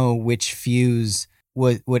didn't know which fuse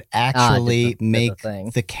would actually make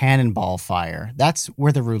the cannonball fire. That's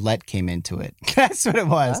where the roulette came into it. That's what it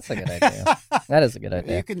was. That's a good idea. That is a good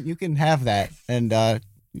idea. You can have that. And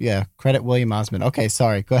credit William Osmond. Okay,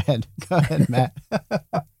 sorry. Go ahead, Matt.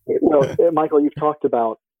 Well, Michael, you've talked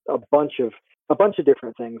about a bunch of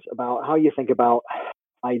different things about how you think about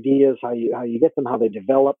ideas, how you get them, how they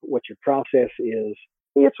develop, what your process is.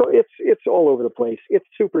 It's all over the place. It's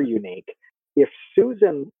super unique. If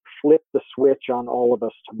Susan flipped the switch on all of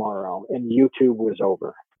us tomorrow and YouTube was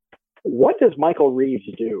over, what does Michael Reeves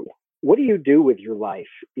do? What do you do with your life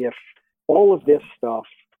if all of this stuff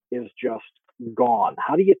is just gone?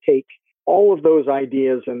 How do you take all of those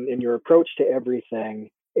ideas and your approach to everything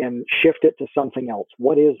and shift it to something else?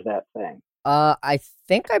 What is that thing? I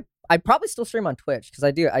think I probably still stream on Twitch because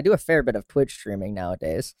I do a fair bit of Twitch streaming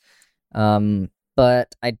nowadays.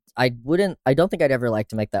 But I don't think I'd ever like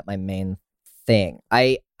to make that my main thing.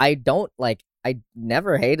 I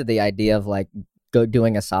never hated the idea of like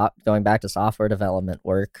going back to software development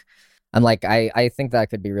work. I'm like, I think that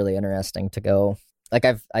could be really interesting to go. Like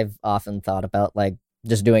I've often thought about like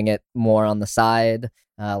just doing it more on the side,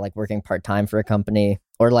 like working part-time for a company,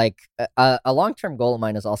 or like a long-term goal of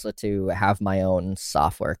mine is also to have my own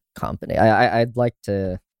software company. I'd like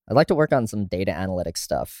to work on some data analytics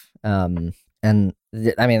stuff. And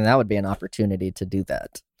I mean, that would be an opportunity to do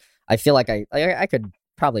that. I feel like I could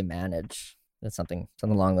probably manage something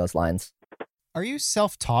along those lines. Are you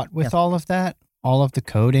self-taught with all of that? All of the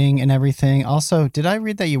coding and everything? Also, did I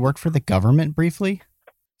read that you worked for the government briefly?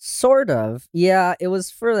 Sort of. Yeah, it was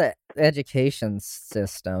for the education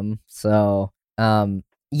system. So, no,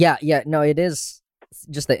 it is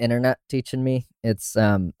just the internet teaching me. It's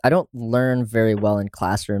I don't learn very well in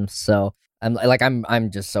classrooms, so I'm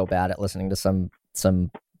just so bad at listening to some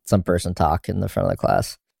person talk in the front of the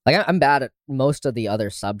class. Like I'm bad at most of the other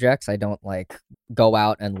subjects. I don't like go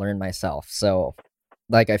out and learn myself. So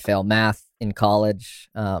like I fail math in college,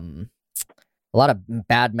 a lot of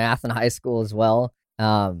bad math in high school as well.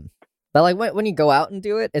 But like when you go out and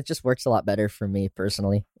do it, it just works a lot better for me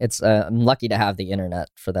personally. It's I'm lucky to have the internet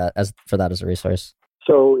for that as a resource.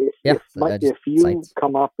 So if you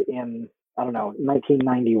come up in, I don't know,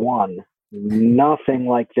 1991, nothing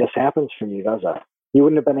like this happens for you, does it? You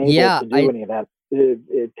wouldn't have been able to do any of that,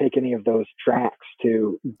 take any of those tracks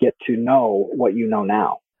to get to know what you know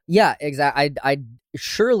now. Yeah, exactly. I'd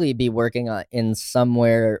surely be working in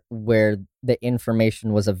somewhere where the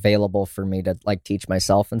information was available for me to like teach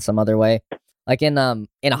myself in some other way. Like in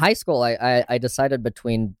high school, I decided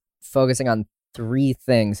between focusing on 3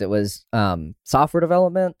 things. It was software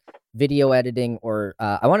development, video editing, or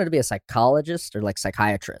I wanted to be a psychologist or like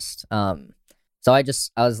psychiatrist. So I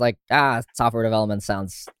was like, software development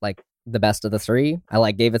sounds like the best of the 3. I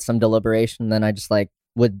like gave it some deliberation. Then I just like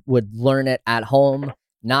would learn it at home,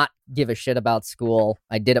 not give a shit about school.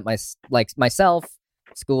 I did it myself.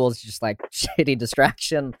 School is just like shitty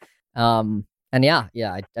distraction. And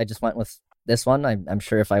I just went with this one. I'm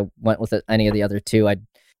sure if I went with any of the other 2,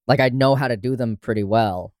 I'd know how to do them pretty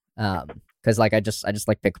well. Because like I just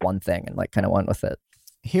like picked one thing and like kind of went with it.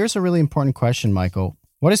 Here's a really important question, Michael.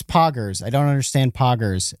 What is poggers? I don't understand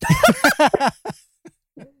poggers.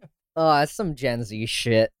 Oh, that's some Gen Z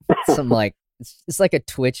shit. Some like it's like a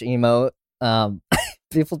Twitch emote.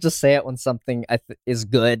 People just say it when something is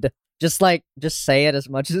good. Just say it as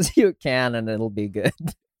much as you can, and it'll be good,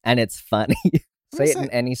 and it's funny. Say it in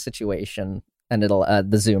any situation, and it'll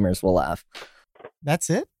the Zoomers will laugh.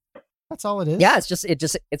 That's it. That's all it is. Yeah, it's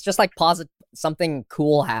just like something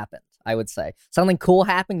cool happened. I would say something cool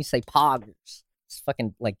happened. You say poggers. It's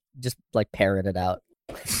fucking just parrot it out.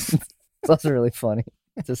 It's also really funny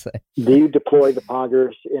to say. Do you deploy the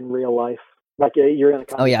poggers in real life? Like you're in a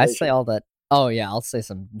conversation? Oh yeah, I say all that. Oh yeah, I'll say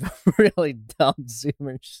some really dumb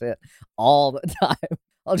Zoomer shit all the time.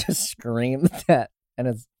 I'll just scream that, and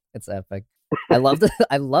it's epic. I love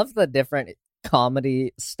the different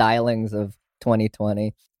comedy stylings of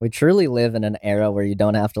 2020. We truly live in an era where you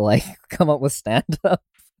don't have to like come up with stand-up.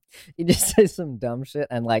 You just say some dumb shit,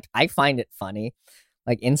 and like I find it funny.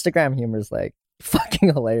 Like Instagram humor is like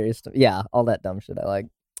fucking hilarious. Yeah, all that dumb shit I like.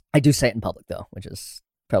 I do say it in public though, which is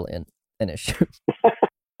probably an issue.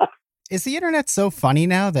 Is the internet so funny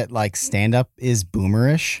now that like stand-up is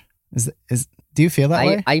boomerish? Is Do you feel that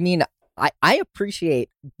way? I mean, I appreciate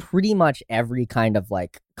pretty much every kind of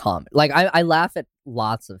like comedy. Like I laugh at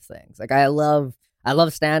lots of things. Like I love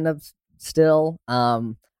stand-ups still.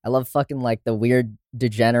 I love fucking like the weird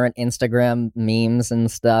degenerate Instagram memes and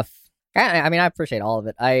stuff. I mean, I appreciate all of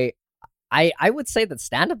it. I would say that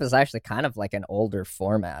stand-up is actually kind of like an older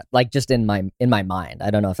format, like just in my mind. I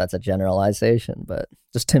don't know if that's a generalization, but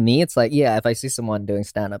just to me, it's like, yeah, if I see someone doing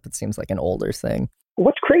stand-up, it seems like an older thing.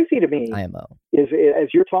 What's crazy to me IMO. is, as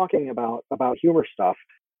you're talking about humor stuff,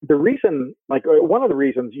 the reason, like one of the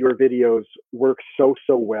reasons your videos work so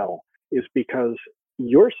well is because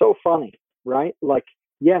you're so funny, right? Like,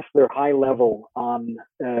 yes, they're high level on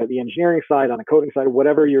the engineering side, on the coding side,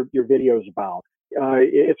 whatever your video is about.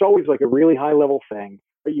 It's always like a really high level thing,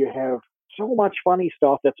 but you have so much funny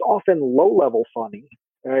stuff that's often low level funny,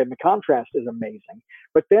 and the contrast is amazing.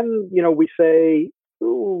 But then, we say,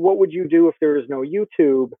 ooh, what would you do if there is no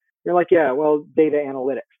YouTube? You're like, yeah, well, data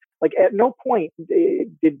analytics. Like, at no point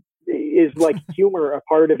is like humor a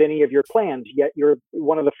part of any of your plans, yet you're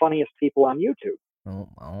one of the funniest people on YouTube.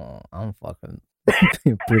 I'm fucking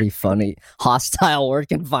pretty funny. Hostile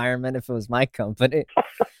work environment if it was my company.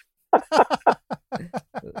 I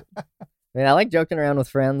mean, I like joking around with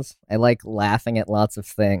friends. I like laughing at lots of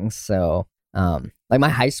things. So, like my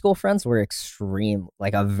high school friends were extreme,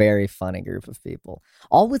 like a very funny group of people,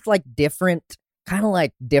 all with like different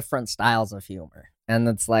styles of humor. And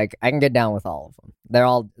it's like, I can get down with all of them. They're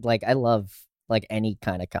all like, I love like any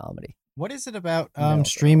kind of comedy. What is it about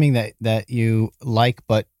streaming that you like,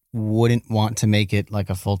 but wouldn't want to make it like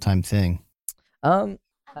a full-time thing? I'm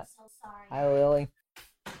so sorry. Hi, Lily.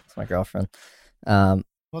 It's my girlfriend.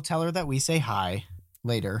 We'll tell her that we say hi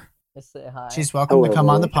later. Just say hi. She's welcome to come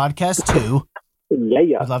on the podcast too.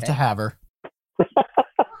 Yeah. I'd love to have her.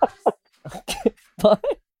 But,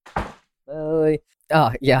 oh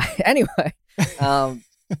yeah. Anyway,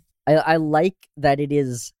 I like that it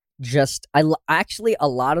is just. Actually, a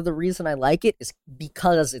lot of the reason I like it is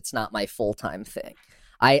because it's not my full-time thing.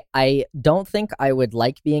 I don't think I would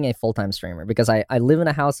like being a full-time streamer because I live in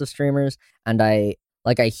a house of streamers, and I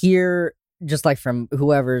hear just like from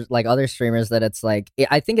whoever, like other streamers, that it's like,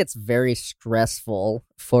 I think it's very stressful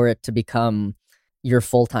for it to become your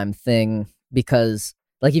full-time thing, because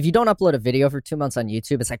like if you don't upload a video for 2 months on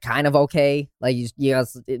YouTube, it's like kind of okay. Like you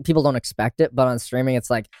guys, people don't expect it, but on streaming, it's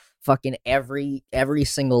like fucking every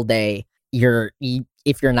single day.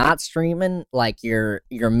 If you're not streaming, like you're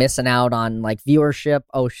missing out on like viewership.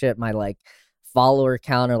 Oh shit, my like follower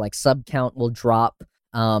count or like sub count will drop.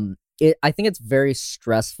 I think it's very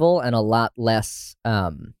stressful and a lot less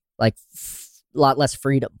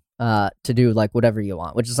freedom to do like whatever you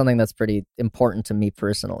want, which is something that's pretty important to me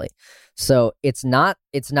personally. So it's not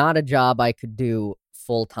a job I could do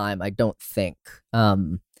full time, I don't think.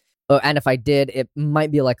 And if I did, it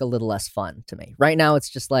might be like a little less fun to me. Right now, it's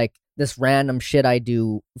just like this random shit I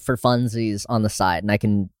do for funsies on the side,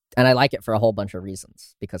 and I like it for a whole bunch of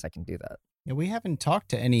reasons because I can do that. Yeah, we haven't talked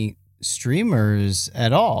to any streamers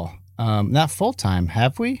at all. Not full time,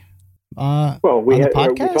 have we? Well, we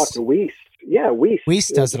talked to Reeves. Yeah, Reeves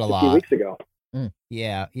does it a lot. A few weeks ago.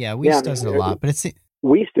 Yeah, Reeves does it a lot, but it's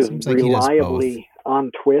Reeves is reliably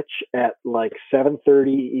on Twitch at like 7:30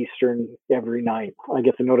 Eastern every night. I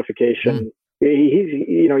get the notification. He's,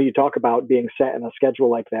 you talk about being set in a schedule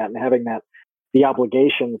like that and having the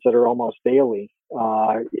obligations that are almost daily.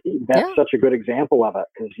 That's such a good example of it,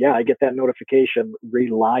 because I get that notification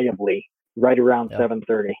reliably right around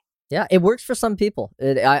 7:30. Yeah, it works for some people.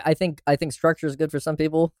 I think structure is good for some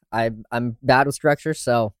people. I'm bad with structure,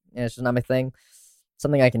 so it's just not my thing.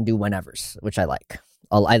 Something I can do whenever's, which I like.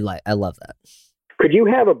 I love that. Could you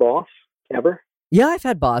have a boss ever? Yeah, I've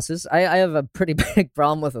had bosses. I have a pretty big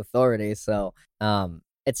problem with authority, so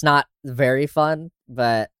it's not very fun.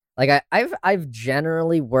 But like I've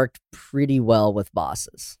generally worked pretty well with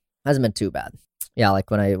bosses. Hasn't been too bad. Yeah,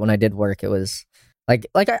 like when I did work, it was like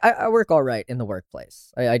I work all right in the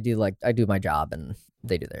workplace. I do my job and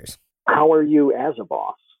they do theirs. How are you as a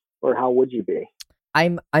boss, or how would you be?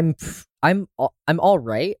 I'm all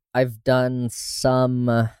right. I've done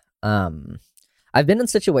some. I've been in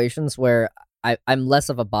situations where I'm less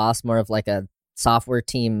of a boss, more of like a software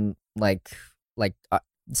team, like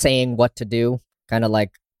saying what to do, kind of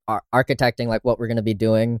like architecting like what we're going to be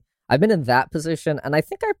doing. I've been in that position, and I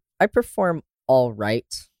think I perform all right.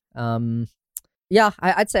 Yeah,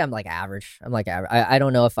 I'd say I'm like average. I'm like average. I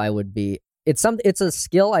don't know if I would be. It's a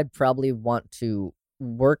skill I'd probably want to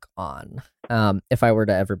work on if I were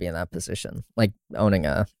to ever be in that position, like owning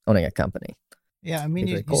a company. Yeah, I mean, It's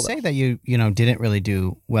you, really you cool say though. that you know, didn't really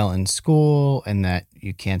do well in school and that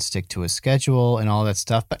you can't stick to a schedule and all that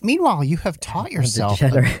stuff. But meanwhile, you have taught A yourself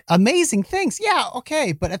degenerate. amazing things. Yeah,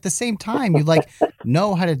 okay. But at the same time, you like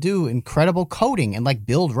know how to do incredible coding and like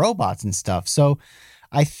build robots and stuff. So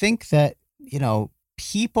I think that, you know,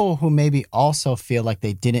 people who maybe also feel like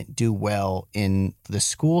they didn't do well in the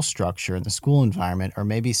school structure and the school environment, or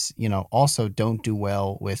maybe, you know, also don't do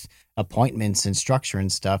well with appointments and structure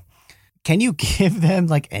and stuff. Can you give them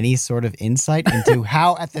like any sort of insight into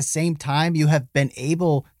how at the same time you have been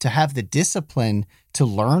able to have the discipline to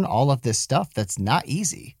learn all of this stuff that's not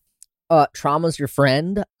easy? Trauma's your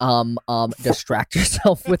friend. Distract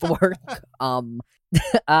yourself with work.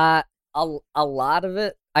 Uh, a lot of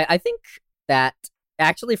it. I think that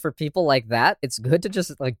actually for people like that, it's good to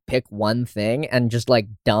just like pick one thing and just like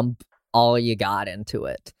dump all you got into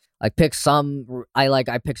it. Like pick some.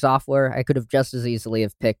 I pick software. I could have just as easily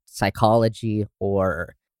have picked psychology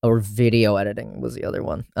or video editing was the other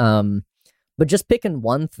one. But just picking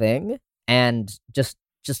one thing and just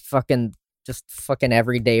fucking just fucking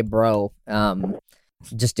everyday bro.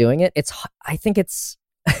 Just doing it. I think it's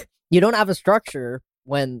you don't have a structure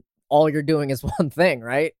when all you're doing is one thing,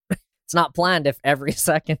 right? It's not planned if every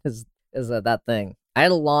second is that thing. I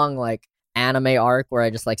had a long like anime arc where I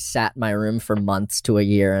just like sat in my room for months to a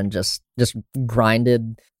year and just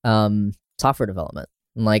grinded software development.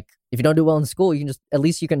 And like if you don't do well in school, you can just at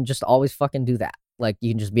least you can just always fucking do that. Like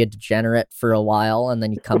you can just be a degenerate for a while and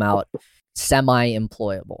then you come out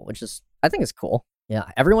semi-employable, which is I think is cool. Yeah,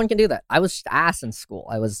 everyone can do that. I was ass in school.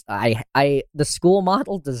 The school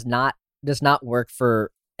model does not work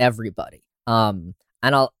for everybody.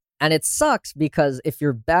 And it sucks because if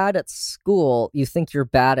you're bad at school, you think you're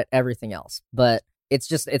bad at everything else. But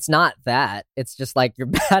it's not that. It's just like you're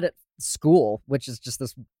bad at school, which is just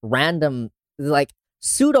this random, like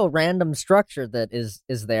pseudo random structure that is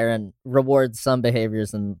there and rewards some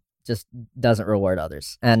behaviors and just doesn't reward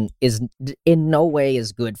others and is in no way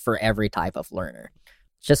is good for every type of learner.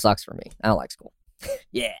 It just sucks for me. I don't like school.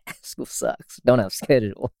 Yeah, school sucks. Don't have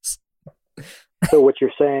schedules. So what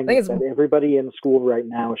you're saying think is that everybody in school right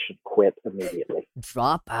now should quit immediately.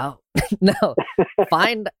 Drop out. No,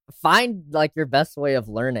 find like your best way of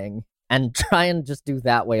learning and try and just do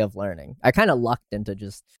that way of learning. I kind of lucked into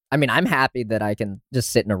I'm happy that I can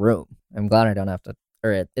just sit in a room. I'm glad I don't have to,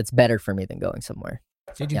 or it's better for me than going somewhere.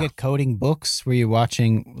 Did you get coding books? Were you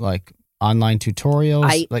watching like online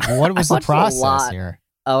tutorials? Like what was the process here?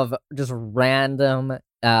 Of just random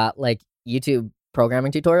like YouTube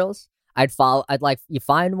programming tutorials. You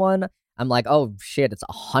find one, I'm like, oh shit, it's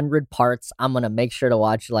 100 parts. I'm gonna make sure to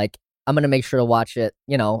watch it, I'm gonna make sure to watch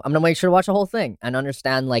the whole thing and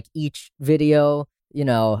understand like each video,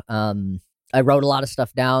 I wrote a lot of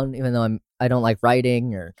stuff down, even though I don't like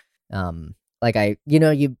writing or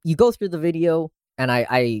you go through the video and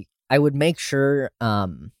I would make sure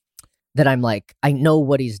that I'm like, I know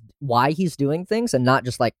why he's doing things and not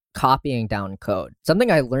just like copying down code.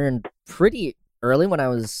 Something I learned pretty early when I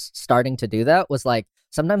was starting to do that was like,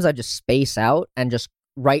 sometimes I just space out and just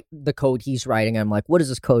write the code he's writing. I'm like, what does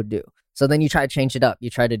this code do? So then you try to change it up. You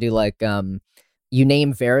try to do like, you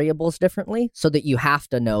name variables differently so that you have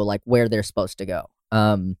to know like where they're supposed to go.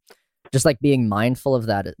 Just like being mindful of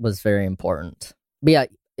that was very important. But yeah,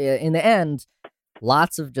 in the end,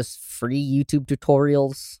 lots of just free YouTube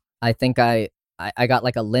tutorials. I think I got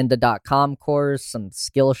like a lynda.com course, some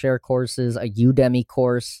Skillshare courses, a Udemy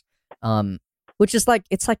course, which is like,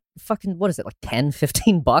 it's like fucking, what is it, like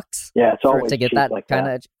 $10-15? Yeah, it's always to get cheap that like kind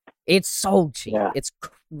that. of. It's so cheap. Yeah. It's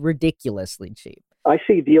ridiculously cheap. I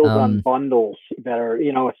see deals on bundles that are,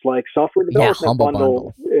 it's like software development Humble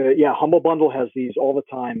bundle. Humble Bundle has these all the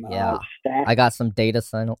time. Yeah. Stack. I got some data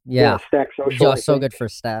sign. Yeah. Stack Social. So good for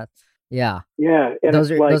stats. Yeah. Yeah. And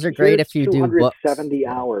those are great if you do books. 270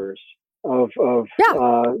 hours of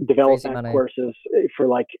Crazy development money. courses for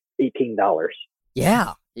like $18.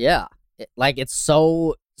 Yeah. It's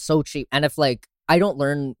so cheap. And if like I don't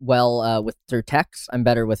learn well through text, I'm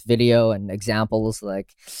better with video and examples.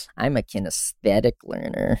 Like I'm a kinesthetic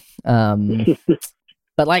learner.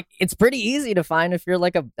 But like it's pretty easy to find if you're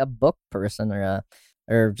like a book person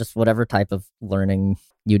or just whatever type of learning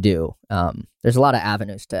you do. There's a lot of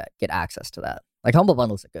avenues to get access to that. Like Humble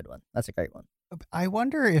Bundle's a good one. That's a great one. I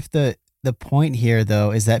wonder if the point here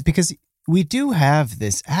though is that because we do have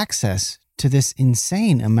this access to this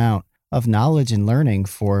insane amount of knowledge and learning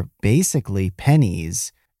for basically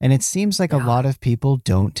pennies. And it seems like a lot of people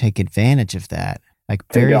don't take advantage of that. Like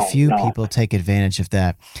very few people take advantage of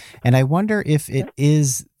that. And I wonder if it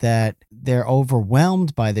is that they're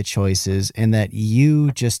overwhelmed by the choices and that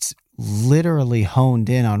you just literally honed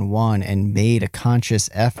in on one and made a conscious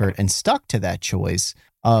effort and stuck to that choice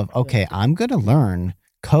of, okay, I'm going to learn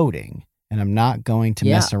coding and I'm not going to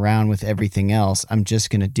mess around with everything else. I'm just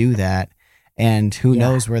going to do that. And who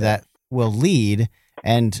knows where that will lead.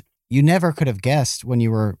 And you never could have guessed when you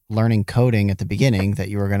were learning coding at the beginning that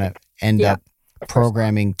you were going to end up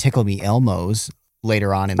programming Tickle Me Elmos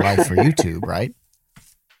later on in life for YouTube, right?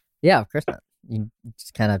 Yeah, of course not. You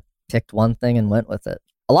just kind of picked one thing and went with it.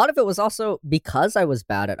 A lot of it was also because I was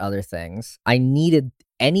bad at other things. I needed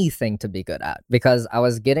anything to be good at because I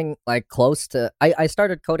was getting like close to, I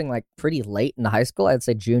started coding like pretty late in high school, I'd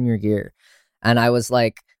say junior year. And I was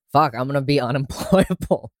like, fuck, I'm going to be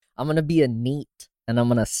unemployable. I'm going to be a NEET and I'm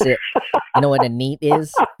going to sit. You know what a NEET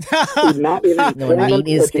is? Not even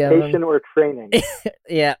education or training.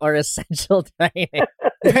 Yeah, or essential training.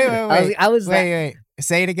 Wait.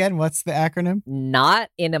 Say it again. What's the acronym? Not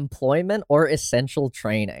in employment or essential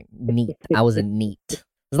training. NEET. I was a NEET. It's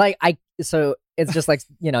like so it's just like,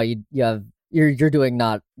 you know, you're doing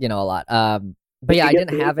not, you know, a lot. But yeah, I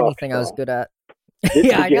didn't have anything I was good at.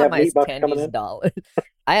 Yeah, I got my pennies dollars.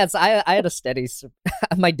 I had a steady.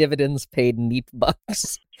 My dividends paid NEET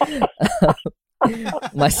bucks.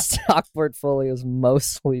 My stock portfolio is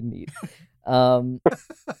mostly NEET.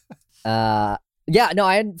 Yeah, no,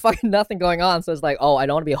 I had fucking nothing going on, so it's like, oh, I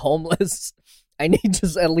don't want to be homeless. I need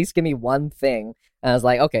to at least give me one thing. And I was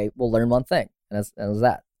like, okay, we'll learn one thing, and it was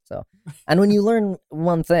that. So, and when you learn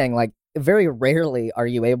one thing, like very rarely are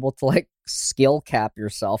you able to like skill cap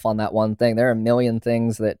yourself on that one thing. There are a million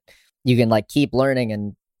things that you can like keep learning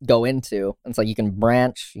and go into. And so you can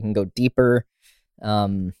branch, you can go deeper.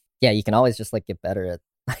 Yeah, you can always just like get better at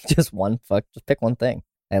like just pick one thing.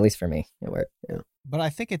 At least for me, it worked. Yeah. But I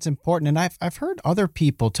think it's important, and I've heard other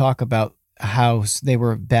people talk about how they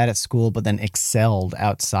were bad at school, but then excelled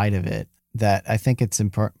outside of it. That I think it's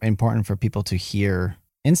important for people to hear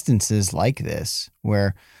instances like this,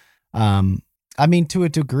 where, I mean, to a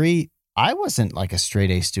degree, I wasn't like a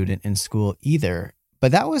straight A student in school either,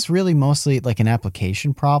 but that was really mostly like an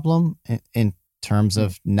application problem in terms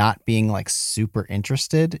of not being like super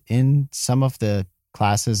interested in some of the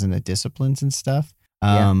classes and the disciplines and stuff.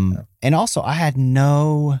 And also I had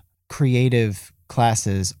no creative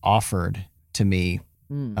classes offered to me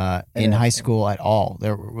in high school at all.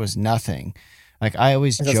 There was nothing. Like I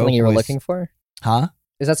always joke. Is that something you were looking for? Huh?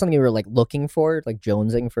 Is that something you were like looking for, like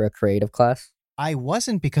jonesing for a creative class? I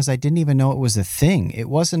wasn't, because I didn't even know it was a thing. It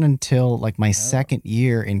wasn't until like my second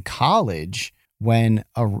year in college when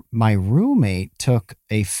my roommate took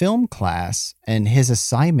a film class and his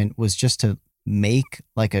assignment was just to make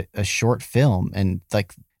like a short film, and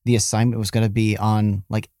like the assignment was going to be on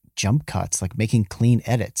like jump cuts, like making clean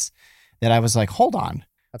edits, that I was like, hold on.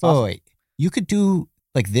 That's awesome. Wait, you could do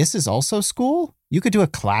like, this is also school? You could do a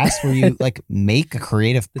class where you like make a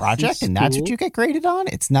creative project and that's what you get graded on?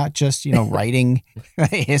 It's not just, you know, writing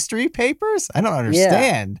history papers? I don't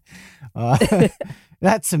understand.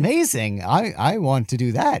 That's amazing. I want to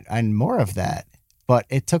do that and more of that. But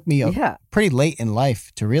it took me pretty late in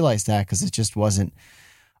life to realize that, because it just wasn't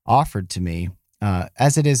offered to me,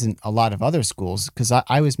 as it is in a lot of other schools. Because I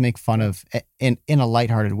always make fun of, in a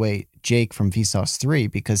lighthearted way, Jake from Vsauce 3,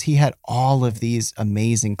 because he had all of these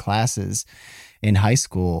amazing classes in high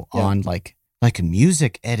school on like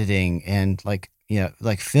music editing and like, you know,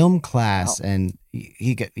 like film class. Wow. And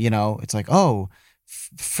he get, you know, it's like, oh,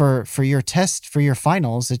 for your test, for your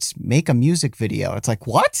finals, it's make a music video. It's like,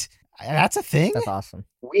 what? That's a thing? That's awesome.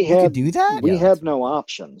 We could do that? We had no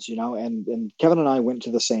options, you know, and Kevin and I went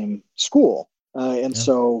to the same school.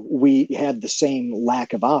 So we had the same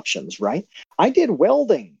lack of options, right? I did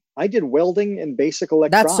welding and basic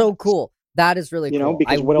electronics. That's so cool. That is really cool. You know,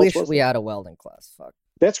 because I wish we had a welding class. Fuck.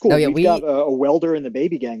 That's cool. We've got a welder in the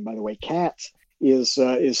baby gang, by the way. Kat is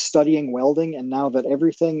studying welding, and now that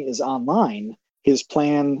everything is online, his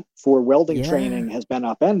plan for welding training has been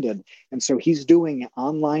upended. And so he's doing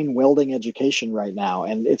online welding education right now.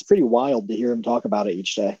 And it's pretty wild to hear him talk about it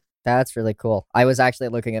each day. That's really cool. I was actually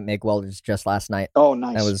looking at MIG welders just last night. Oh,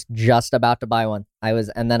 nice. I was just about to buy one.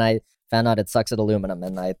 And then I found out it sucks at aluminum,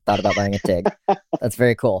 and I thought about buying a TIG. That's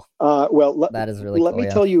very cool. That is really let cool. Let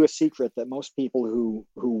me tell you a secret that most people who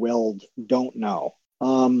weld don't know.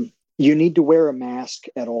 You need to wear a mask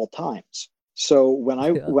at all times. So when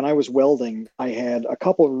I was welding, I had a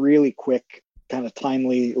couple of really quick, kind of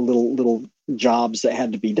timely little jobs that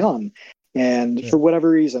had to be done. And for whatever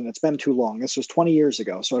reason, it's been too long. This was 20 years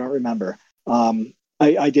ago, so I don't remember.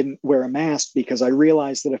 I didn't wear a mask because I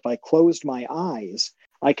realized that if I closed my eyes,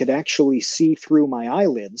 I could actually see through my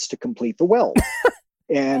eyelids to complete the weld.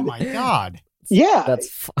 And oh my God. Yeah.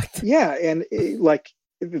 That's fucked. Yeah. And like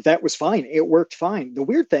that was fine. It worked fine. The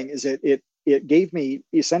weird thing is it gave me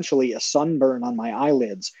essentially a sunburn on my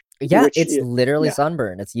eyelids. Yeah, it's literally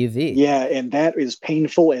sunburn. It's UV. Yeah, and that is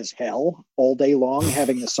painful as hell all day long,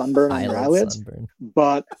 having the sunburn on your eyelids. Sunburn.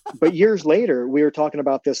 But years later, we were talking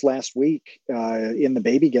about this last week in the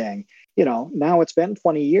baby gang. Now it's been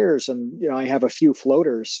 20 years, and I have a few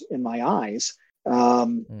floaters in my eyes.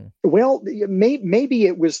 Well, maybe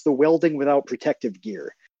it was the welding without protective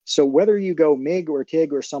gear. So whether you go MIG or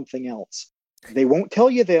TIG or something else, they won't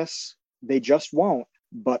tell you this. They just won't.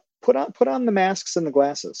 But put on the masks and the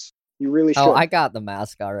glasses. You really should. Oh, I got the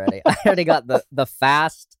mask already. I already got the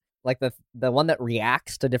fast, like the one that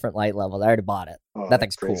reacts to different light levels. I already bought it. Oh, that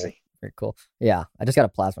thing's crazy. Cool. Very cool. Yeah, I just got a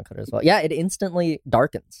plasma cutter as well. Yeah, it instantly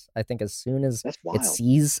darkens. I think as soon as it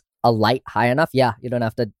sees a light high enough, you don't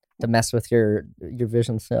have to mess with your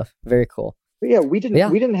vision stuff. Very cool. But yeah, we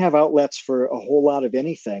didn't have outlets for a whole lot of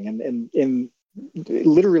anything, and in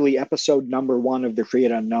literally episode number 1 of The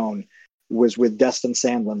Create Unknown was with Destin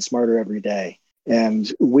Sandlin, Smarter Every Day. And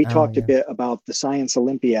we talked a bit about the Science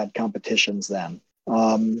Olympiad competitions then.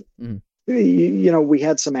 We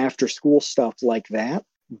had some after school stuff like that,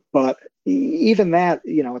 but even that,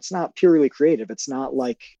 it's not purely creative. It's not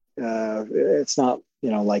like,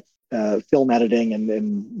 film editing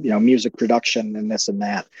and music production and this and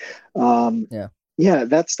that.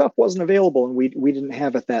 That stuff wasn't available, and we didn't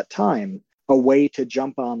have at that time a way to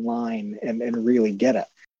jump online and really get it.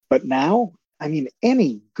 But now, I mean,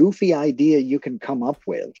 any goofy idea you can come up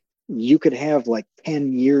with, you could have like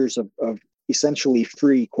 10 years of essentially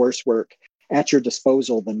free coursework at your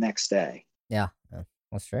disposal the next day. Yeah,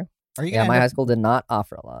 that's true. My high school did not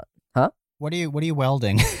offer a lot. Huh? What are you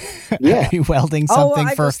welding? Yeah. Are you welding something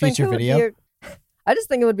for a future video? I just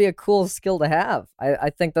think it would be a cool skill to have. I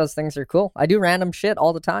think those things are cool. I do random shit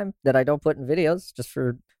all the time that I don't put in videos just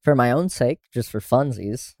for my own sake, just for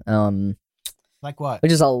funsies. Like what?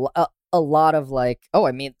 Which is a lot of like,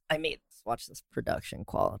 I made watch this production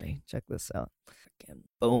quality. Check this out. Again,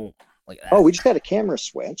 boom. Look at that. Oh, we just got a camera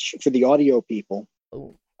switch for the audio people.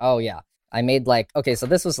 Boom. Oh yeah. I made so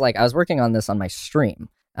this was I was working on this on my stream.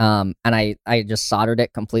 And I just soldered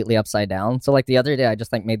it completely upside down. So the other day I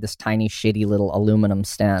just made this tiny shitty little aluminum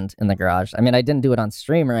stand in the garage. I mean, I didn't do it on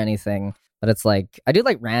stream or anything, but it's I do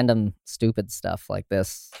random stupid stuff like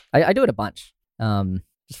this. I do it a bunch.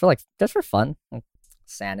 Just for fun,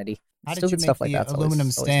 sanity. How did you make the aluminum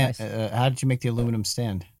stand? Nice. How did you make the aluminum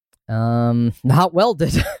stand? Not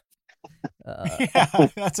welded. Yeah,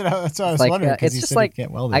 that's what I was wondering. It's just you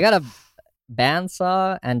can't weld it. I got a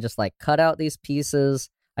bandsaw and just cut out these pieces.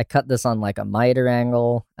 I cut this on a miter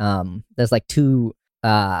angle. There's two.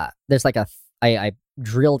 There's I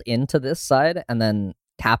drilled into this side and then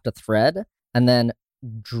tapped a thread and then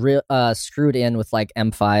screwed in with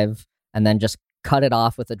M5 and then just cut it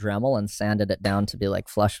off with a Dremel and sanded it down to be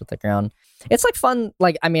flush with the ground. It's fun.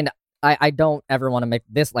 I mean, I don't ever want to make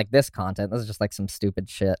this this content. This is just some stupid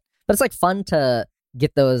shit. But it's fun to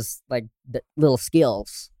get those little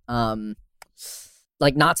skills. Not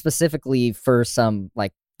specifically for some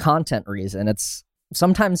content reason. It's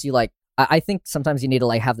sometimes you I think sometimes you need to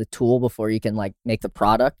have the tool before you can make the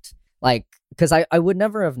product. Because I would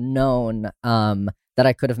never have known that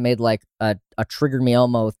I could have made a Trigger Me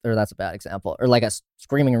Elmo, or that's a bad example, or a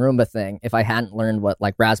Screaming Roomba thing if I hadn't learned what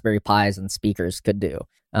Raspberry Pis and speakers could do,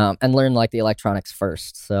 and learn the electronics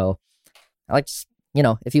first. So I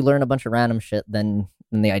if you learn a bunch of random shit, then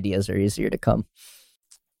the ideas are easier to come.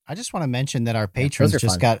 I just want to mention that our patrons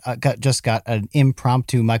just got an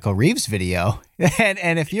impromptu Michael Reeves video,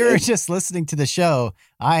 and if you're just listening to the show,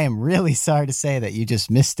 I am really sorry to say that you just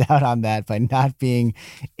missed out on that by not being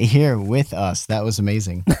here with us. That was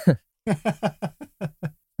amazing. I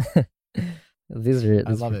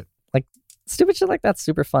love it. Stupid shit like that's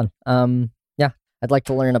super fun. Yeah, I'd like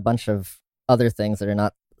to learn a bunch of other things that are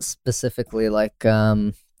not specifically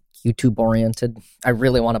YouTube oriented. I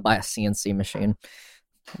really want to buy a CNC machine.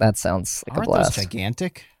 That sounds like Aren't a blast. Those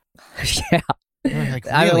gigantic? Yeah. They're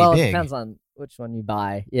really big. It depends on which one you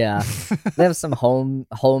buy. Yeah. They have some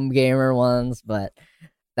home gamer ones, but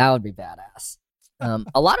that would be badass.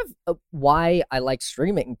 A lot of why I like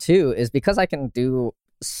streaming too is because I can do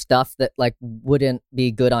stuff that wouldn't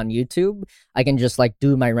be good on YouTube. I can just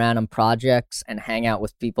do my random projects and hang out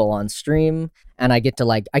with people on stream, and I get to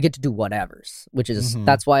do whatevers, which is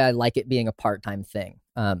that's why I like it being a part-time thing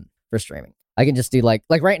for streaming. I can just do like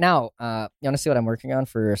right now. You want to see what I'm working on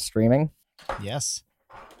for streaming? Yes.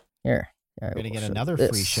 Here. We're gonna get another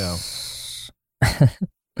free show.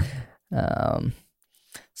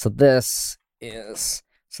 So this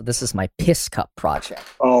is my piss cup project.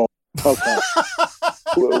 Oh, okay.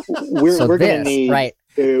 we're gonna need right.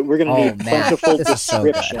 We're going to Oh, need man. plentiful This is so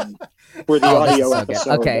good. description for the Oh, this audio is so good.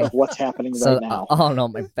 episode Okay. of what's happening So, right now. oh no,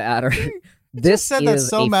 my battery. You This just said that is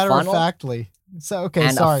so a matter of funnel factly. So okay,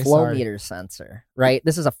 and sorry, a flow sorry. meter sensor, right?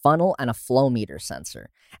 This is a funnel and a flow meter sensor.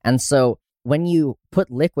 And so when you put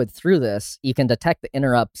liquid through this, you can detect the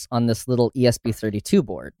interrupts on this little ESP32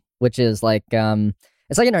 board, which is like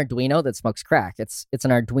it's like an Arduino that smokes crack. It's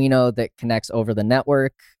an Arduino that connects over the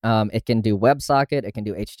network. It can do WebSocket, it can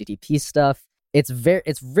do HTTP stuff. It's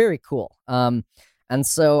very cool. And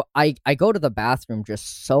so I go to the bathroom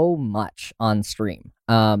just so much on stream.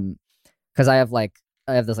 Because I have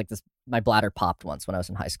this my bladder popped once when I was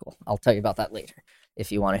in high school. I'll tell you about that later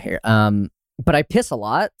if you want to hear. But I piss a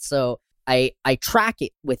lot, so I track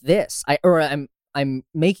it with this. I'm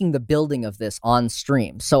making the building of this on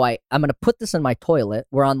stream. So I'm gonna put this in my toilet.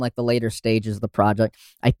 We're on like the later stages of the project.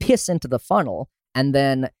 I piss into the funnel, and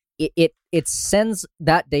then it sends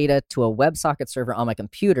that data to a WebSocket server on my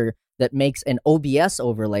computer that makes an OBS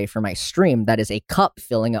overlay for my stream that is a cup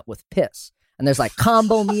filling up with piss. And there's like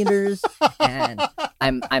combo meters, and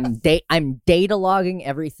I'm data logging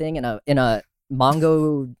everything in a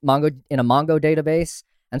Mongo database,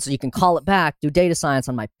 and so you can call it back, do data science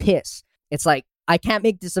on my piss. It's like I can't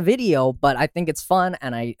make this a video, but I think it's fun,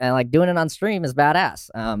 and I like doing it on stream is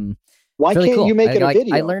badass. Why really can't cool. you make it a I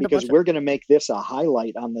video? learned Because we're going to make this a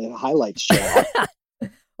highlight on the highlights channel.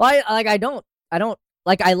 Well, I don't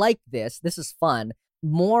like. I like this. This is fun.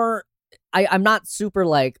 More. I'm not super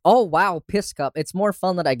like, oh, wow, piss cup. It's more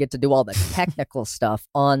fun that I get to do all the technical stuff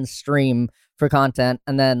on stream for content.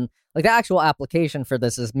 And then like the actual application for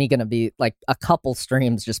this is me going to be like a couple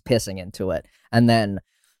streams just pissing into it. And then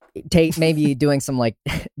maybe doing some like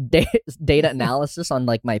data analysis on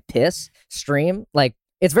like my piss stream. Like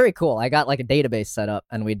it's very cool. I got like a database set up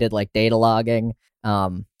and we did like data logging.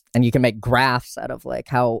 And you can make graphs out of like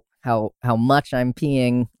how much I'm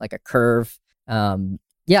peeing, like a curve.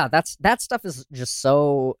 Yeah, that stuff is just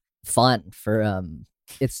so fun for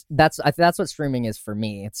that's what streaming is for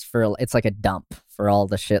me. It's like a dump for all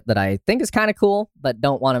the shit that I think is kind of cool but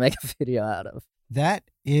don't want to make a video out of. That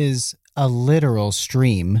is a literal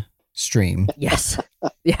stream. Yes.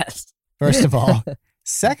 Yes. First of all,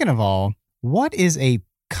 second of all, what is a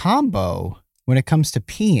combo when it comes to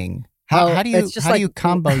peeing? How do you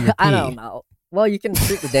combo your pee? I don't know. Well, you can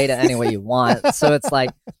treat the data any way you want. So it's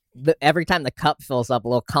like every time the cup fills up, a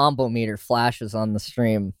little combo meter flashes on the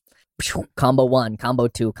stream. Combo 1, combo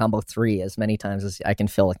 2, combo 3, as many times as I can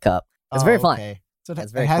fill a cup. It's very fun. Okay. So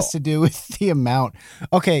It's it very has cool. to do with the amount.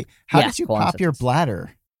 Okay. How did you pop your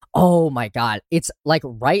bladder? Oh my God. It's like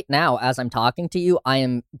right now, as I'm talking to you, I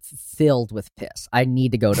am filled with piss. I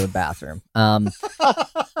need to go to the bathroom.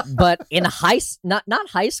 But in not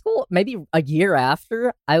high school, maybe a year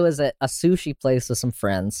after, I was at a sushi place with some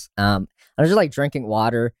friends. I was just like drinking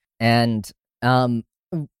water and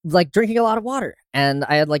like drinking a lot of water. And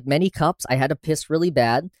I had like many cups. I had to piss really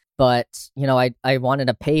bad, but you know, I wanted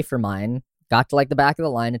to pay for mine. Got to like the back of the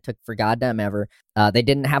line. It took for goddamn ever. They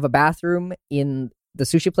didn't have a bathroom in the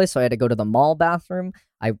sushi place, so I had to go to the mall bathroom.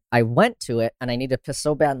 I went to it and I needed to piss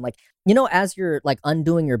so bad. And like, you know, as you're like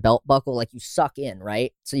undoing your belt buckle, like you suck in,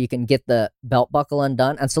 right? So you can get the belt buckle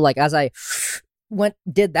undone. And so like as I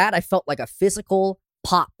did that, I felt like a physical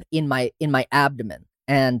pop in my abdomen.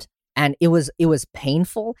 And it was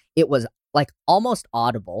painful. It was like almost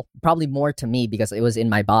audible, probably more to me because it was in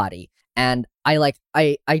my body. And I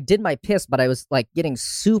did my piss, but I was like getting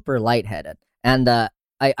super lightheaded. And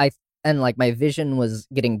and like my vision was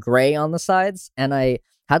getting gray on the sides, and I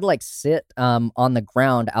had to like sit on the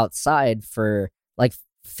ground outside for like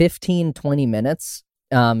 15-20 minutes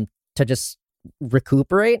to just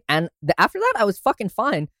recuperate. And after that I was fucking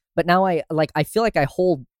fine, but now I feel like I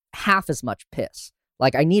hold half as much piss.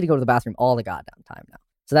 Like I need to go to the bathroom all the goddamn time now.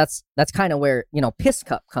 So that's kind of where, you know, piss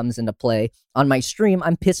cup comes into play. On my stream,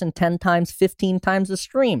 I'm pissing 10 times, 15 times a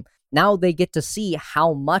stream. Now they get to see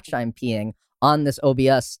how much I'm peeing on this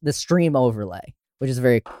OBS, the stream overlay, which is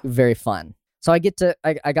very, very fun. So I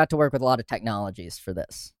got to work with a lot of technologies for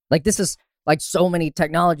this. Like this is like so many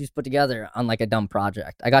technologies put together on like a dumb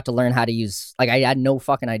project. I got to learn how to use, like I had no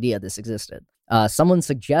fucking idea this existed. Someone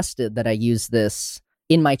suggested that I use this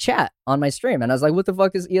in my chat on my stream. And I was like, what the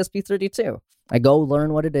fuck is ESP32? I go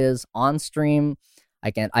learn what it is on stream.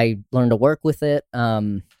 I learn to work with it.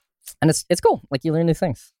 And it's cool. Like you learn new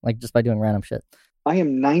things, like just by doing random shit. I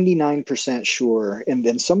am 99% sure, and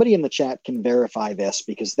then somebody in the chat can verify this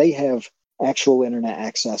because they have actual internet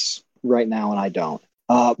access right now and I don't.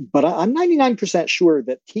 But I'm 99% sure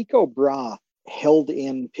that Tycho Brahe held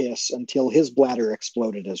in piss until his bladder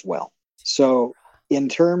exploded as well. So in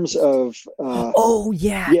terms of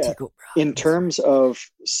in terms of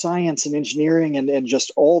science and engineering and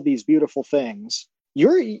just all these beautiful things,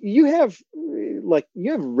 you have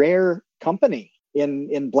rare company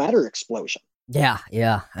in bladder explosion. Yeah.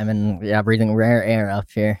 Breathing rare air up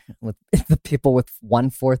here with the people with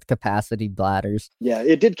 1/4 capacity bladders. Yeah,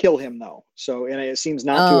 it did kill him though. So, and it seems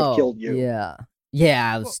not to have killed you.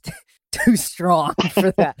 Yeah, I was too strong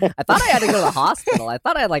for that. I thought I had to go to the hospital. I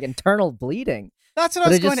thought I had like internal bleeding. That's what I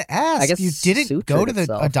was going to ask. I guess you didn't go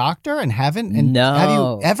to a doctor and haven't? And no. Have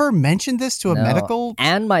you ever mentioned this to a medical?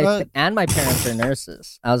 And my parents are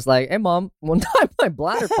nurses. I was like, hey, Mom, one time my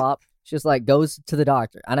bladder popped. She was like, goes to the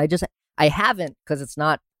doctor. And I haven't because it's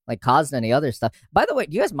not like caused any other stuff. By the way,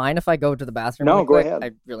 do you guys mind if I go to the bathroom? No, go ahead.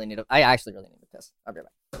 I actually really need to piss. I'll be right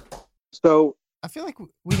back. So I feel like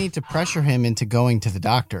we need to pressure him into going to the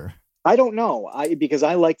doctor. I don't know. Because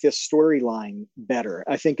I like this storyline better.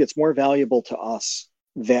 I think it's more valuable to us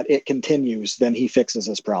that it continues than he fixes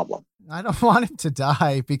his problem. I don't want him to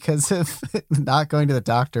die because of not going to the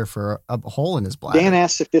doctor for a hole in his bladder. Dan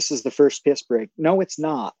asks if this is the first piss break. No, it's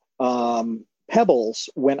not. Pebbles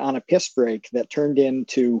went on a piss break that turned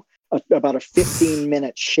into about a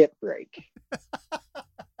 15-minute shit break.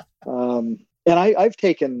 And I've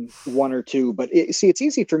taken one or two, but it's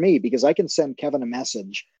easy for me because I can send Kevin a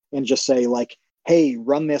message and just say like, hey,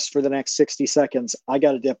 run this for the next 60 seconds. I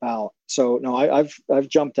got to dip out. So no, I've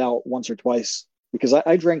jumped out once or twice because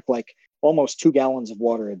I drink like almost 2 gallons of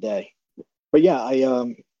water a day. But yeah,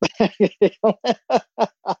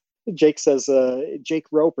 Jake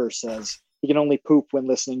Roper says he can only poop when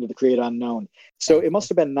listening to the Create Unknown. So it must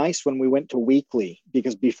have been nice when we went to weekly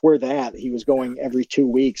because before that he was going every 2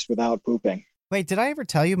 weeks without pooping. Wait, did I ever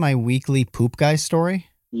tell you my weekly poop guy story?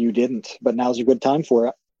 You didn't, but now's a good time for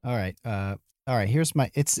it. All right. Here's my.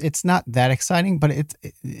 It's not that exciting, but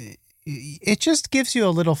it just gives you a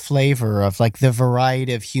little flavor of like the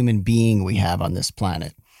variety of human being we have on this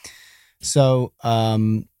planet. So,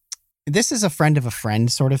 this is a friend of a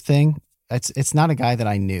friend sort of thing. It's not a guy that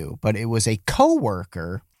I knew, but it was a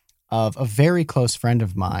coworker of a very close friend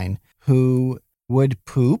of mine who would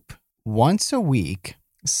poop once a week,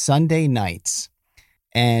 Sunday nights,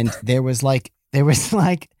 and there was like a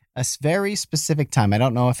very specific time. I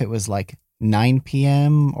don't know if it was like 9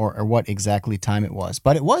 p.m. or what exactly time it was,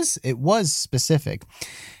 but it was specific.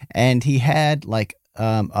 And he had like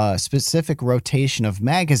a specific rotation of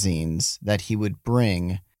magazines that he would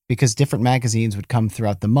bring because different magazines would come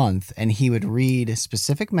throughout the month, and he would read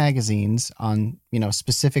specific magazines on,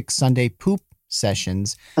 specific Sunday poop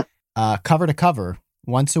sessions, cover to cover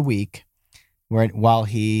once a week, while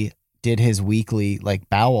he did his weekly like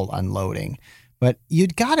bowel unloading. But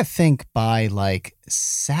you'd got to think by like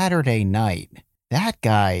Saturday night, that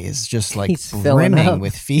guy is just like brimming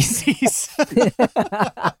with feces.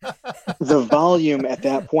 The volume at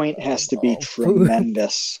that point has to be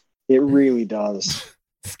tremendous. It really does.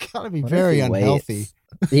 It's got to be very unhealthy.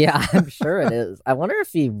 Yeah, I'm sure it is. I wonder if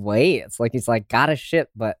he waits. Like he's like, gotta shit,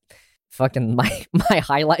 but fucking my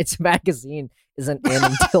highlights magazine isn't in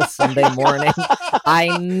until Sunday morning.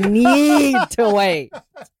 I need to wait.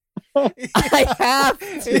 I have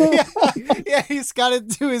to. Yeah, he's got to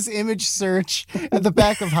do his image search at the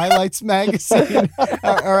back of Highlights magazine,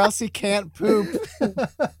 or else he can't poop.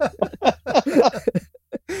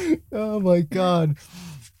 Oh my God.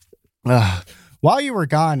 While you were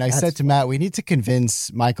gone, I said to Matt, we need to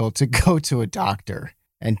convince Michael to go to a doctor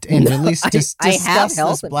and at least discuss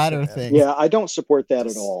this bladder thing. Yeah, I don't support that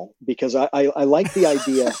at all because I like the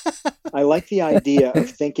idea. I like the idea of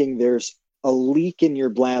thinking there's a leak in your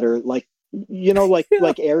bladder, like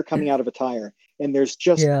air coming out of a tire, and there's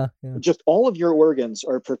just all of your organs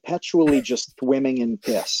are perpetually just swimming in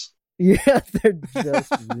piss. Yeah, they're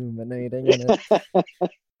just ruminating in it.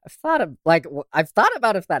 I've thought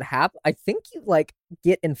about if that happens. I think you like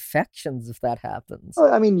get infections if that happens.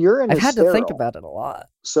 I mean, urine. I've had to think about it a lot.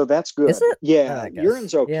 So that's good. Is it? Yeah,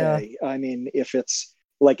 urine's okay. Yeah. I mean, if it's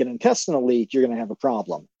like an intestinal leak, you're going to have a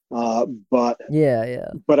problem. But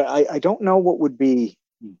I don't know what would be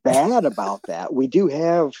bad about that. We do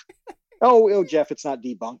have. Oh, Jeff, it's not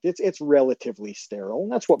debunked. It's relatively sterile,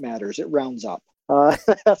 and that's what matters. It rounds up.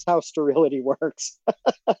 That's how sterility works.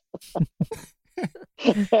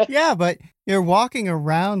 Yeah, but you're walking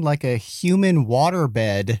around like a human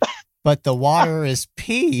waterbed, but the water is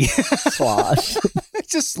pee. Slosh.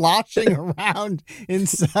 It's just sloshing around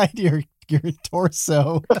inside your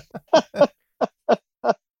torso.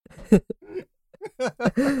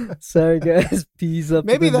 Sorry, guys. Peas up.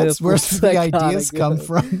 Maybe that's where the ideas come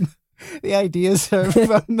from. The ideas are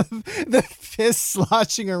from the fist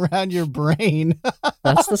sloshing around your brain.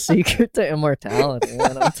 That's the secret to immortality,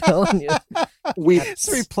 man. I'm telling you. We've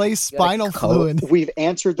It's replace spinal coat. fluid. we've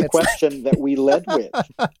answered the question that we led with.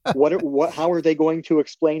 How are they going to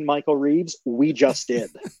explain Michael Reeves? We just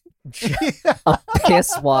did. A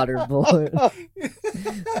piss water balloon.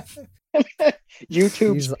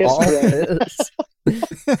 YouTube's He's piss all brain.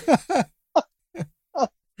 piss.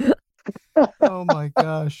 Oh my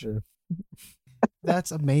gosh.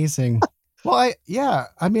 That's amazing. Well,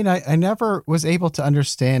 I mean, I never was able to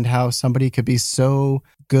understand how somebody could be so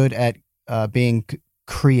good at being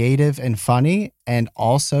creative and funny, and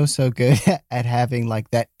also so good at having like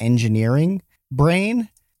that engineering brain.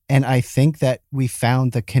 And I think that we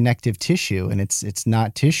found the connective tissue, and it's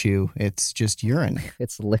not tissue; it's just urine.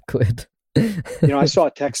 It's liquid. I saw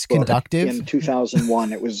a textbook conductive. in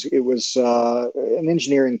 2001. It was an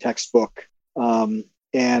engineering textbook,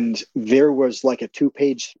 and there was like a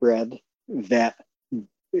 2-page spread that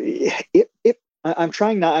I'm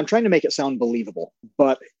trying to make it sound believable,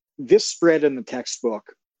 but this spread in the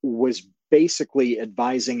textbook was basically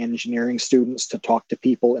advising engineering students to talk to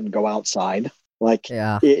people and go outside. Like,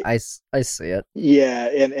 yeah, I see it. Yeah,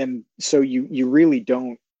 and so you really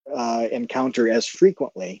don't encounter as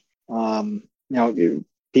frequently,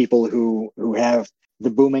 people who have the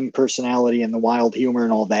booming personality and the wild humor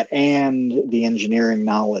and all that, and the engineering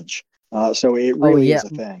knowledge. So it really is a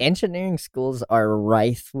thing. Engineering schools are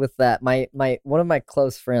rife with that. My one of my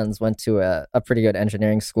close friends went to a pretty good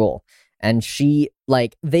engineering school, and she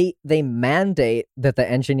they mandate that the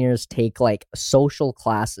engineers take like social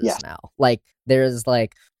classes now. Like there's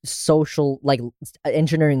like social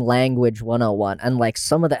engineering language 101, and like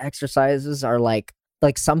some of the exercises are like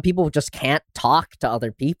some people just can't talk to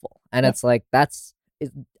other people, and it's like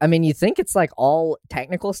I mean, you think it's like all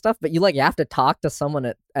technical stuff, but you have to talk to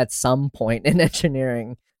someone at some point in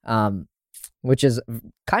engineering, which is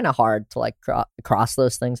kind of hard to like cross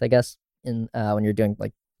those things, I guess, in when you're doing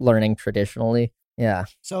like learning traditionally. Yeah.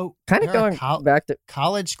 So kind of going back to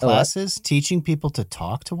college classes teaching people to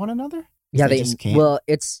talk to one another. Yeah, they just can't. Well,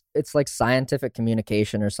 it's like scientific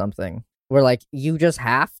communication or something, where like you just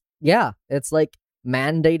have. Yeah, it's like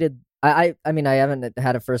mandated. I mean, I haven't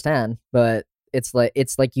had it firsthand, but it's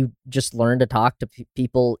like you just learn to talk to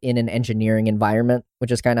people in an engineering environment, which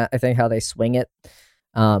is kind of, I think, how they swing it.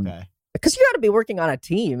 Okay. Because you got to be working on a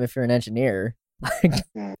team if you're an engineer. Like,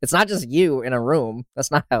 it's not just you in a room.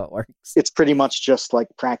 That's not how it works. It's pretty much just like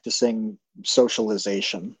practicing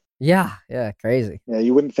socialization. Yeah, crazy. Yeah,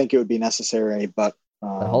 you wouldn't think it would be necessary, but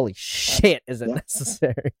holy shit, is it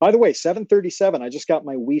necessary? By the way, 7:37. I just got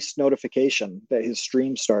my Weiss notification that his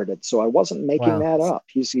stream started, so I wasn't making that up.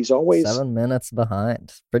 He's always 7 minutes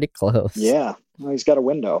behind. Pretty close. Yeah, well, he's got a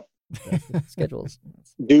window. Schedules.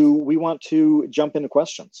 Do we want to jump into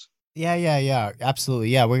questions? Yeah, absolutely.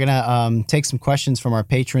 Yeah, we're gonna take some questions from our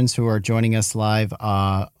patrons who are joining us live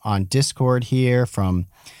on Discord here, from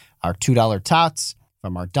our $2 tots,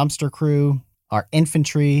 from our dumpster crew, our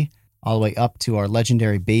infantry, all the way up to our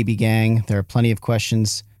legendary baby gang. There are plenty of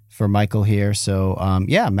questions for Michael here. So,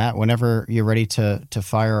 Matt, whenever you're ready to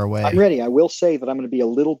fire away. I'm ready. I will say that I'm going to be a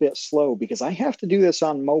little bit slow because I have to do this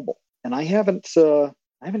on mobile, and I haven't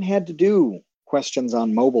had to do questions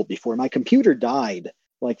on mobile before. My computer died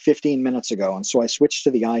like 15 minutes ago, and so I switched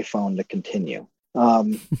to the iPhone to continue.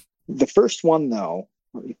 The first one, though,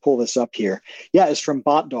 let me pull this up here. Yeah, is from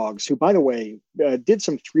Bot Dogs, who, by the way, did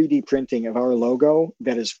some 3D printing of our logo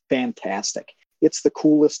that is fantastic. It's the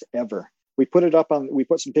coolest ever. We put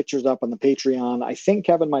some pictures up on the Patreon. I think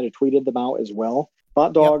Kevin might have tweeted them out as well.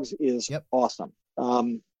 Bot Dogs is awesome.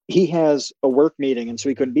 He has a work meeting, and so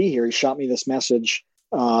he couldn't be here. He shot me this message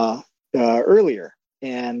earlier,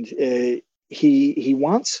 and he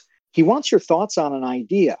wants your thoughts on an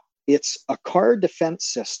idea. It's a car defense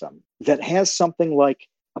system that has something like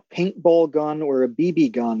a paintball gun or a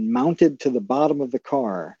BB gun mounted to the bottom of the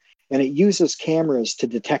car, and it uses cameras to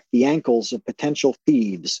detect the ankles of potential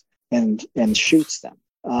thieves and shoots them.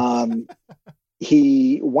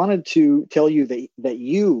 He wanted to tell you that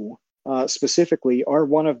you specifically are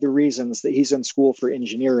one of the reasons that he's in school for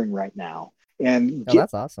engineering right now. And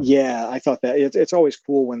that's awesome. Yeah, I thought that it's always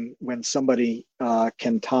cool when somebody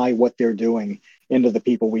can tie what they're doing into the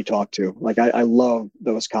people we talk to. Like I love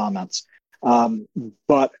those comments.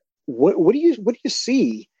 But what do you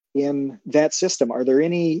see in that system? Are there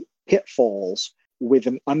any pitfalls with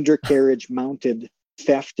an undercarriage mounted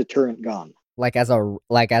theft deterrent gun? as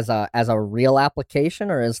a real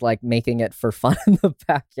application, or as like making it for fun in the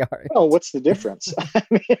backyard? Well, what's the difference? I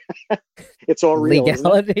mean, it's all real,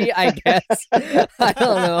 legality, isn't it? I guess. I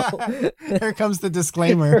don't know. Here comes the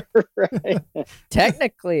disclaimer. Right.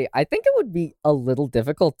 Technically, I think it would be a little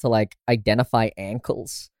difficult to like identify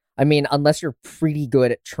ankles. I mean, unless you're pretty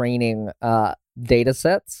good at training data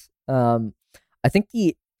sets. I think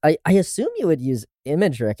I assume you would use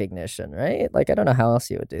image recognition, right? Like, I don't know how else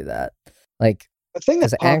you would do that. Like, The thing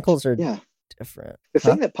that because ankles are yeah. different. The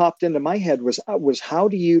thing that popped into my head was how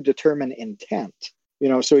do you determine intent? You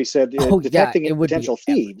know, so he said detecting it would be potential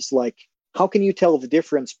thieves. Like, how can you tell the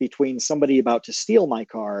difference between somebody about to steal my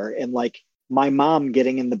car and like my mom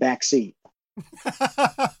getting in the back seat?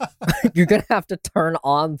 You're gonna have to turn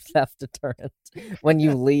on theft deterrent when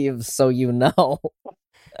you leave, so you know.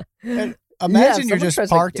 And imagine you're someone just tries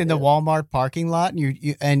to parked get in the in. Walmart parking lot,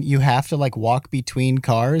 and you have to like walk between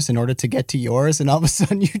cars in order to get to yours, and all of a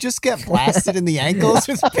sudden you just get blasted in the ankles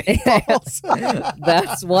with paintballs.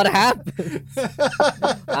 That's what happens.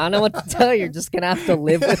 I don't know what to tell you. You're just gonna have to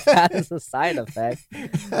live with that as a side effect.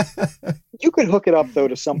 You could hook it up though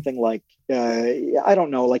to something like I don't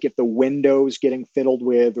know, like if the window's getting fiddled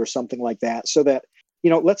with or something like that, so that, you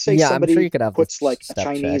know, let's say I'm somebody sure you could have puts like a step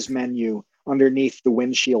Chinese check. menu underneath the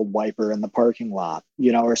windshield wiper in the parking lot,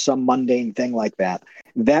 you know, or some mundane thing like that.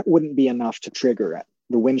 That wouldn't be enough to trigger it.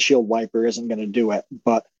 The windshield wiper isn't going to do it.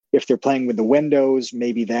 But if they're playing with the windows,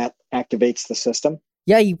 maybe that activates the system.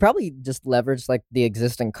 Yeah, you probably just leverage like the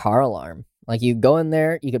existing car alarm. Like, you go in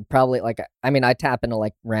there, you could probably I tap into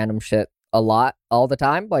like random shit a lot all the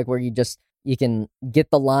time, like where you can get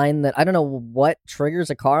the line that I don't know what triggers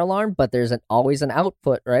a car alarm, but there's always an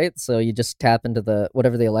output, right? So you just tap into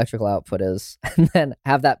whatever the electrical output is, and then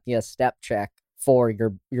have that be a step check for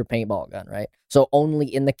your paintball gun, right? So only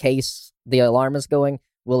in the case the alarm is going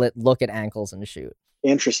will it look at ankles and shoot.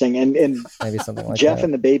 Interesting. And Maybe something like Jeff that.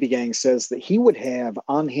 in the Baby Gang says that he would have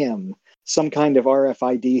on him some kind of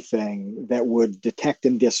RFID thing that would detect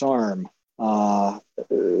and disarm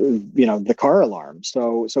the car alarm.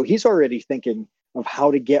 So he's already thinking of how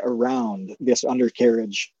to get around this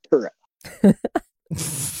undercarriage turret.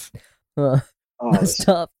 That's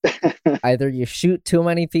tough. Either you shoot too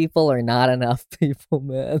many people or not enough people,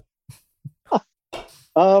 man.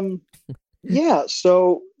 Yeah,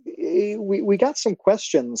 so we got some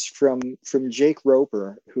questions from Jake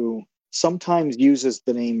Roper, who sometimes uses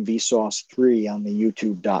the name Vsauce3 on the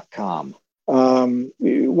youtube.com.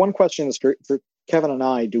 One question is for Kevin and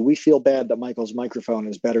I. Do we feel bad that Michael's microphone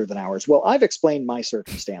is better than ours? Well, I've explained my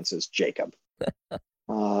circumstances, Jacob.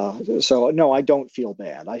 So no, I don't feel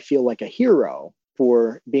bad. I feel like a hero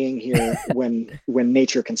for being here when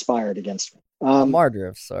nature conspired against me. A martyr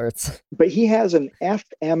of sorts. But he has an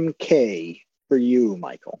FMK for you,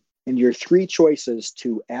 Michael. And your three choices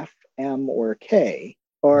to F, M, or K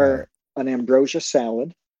are an ambrosia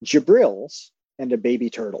salad, Jabrils, and a baby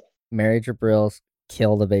turtle. Marry Jabrils,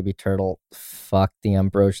 kill the baby turtle, fuck the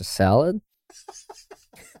ambrosia salad.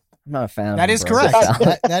 I'm not a fan That of is ambrosia correct.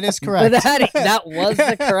 salad. That is correct. That was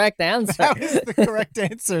the correct answer. That was the correct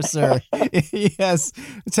answer, sir. Yes.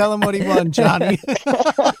 Tell him what he won, Johnny.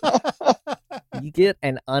 You get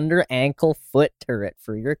an under ankle foot turret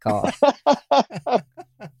for your car.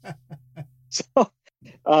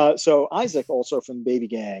 So Isaac, also from Baby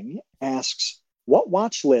Gang, asks, what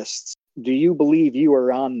watch lists do you believe you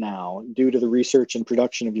are on now due to the research and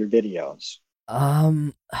production of your videos?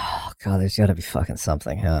 Oh god, there's gotta be fucking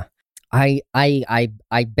something, huh? I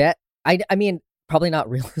bet I mean, probably not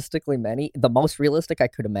realistically many. The most realistic I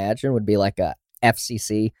could imagine would be like a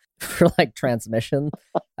FCC for like transmission.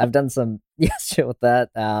 I've done some shit with that.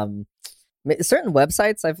 Certain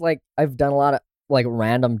websites I've done a lot of like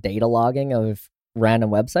random data logging of random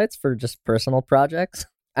websites for just personal projects.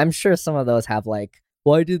 I'm sure some of those have like,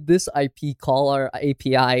 why did this IP call our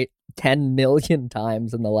API 10 million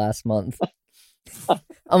times in the last month?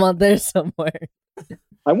 I'm on there somewhere.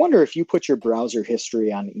 I wonder if you put your browser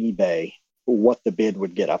history on eBay, what the bid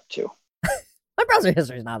would get up to. My browser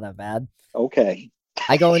history is not that bad. Okay.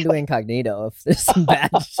 I go into incognito if there's some bad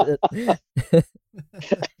shit.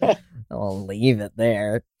 I'll leave it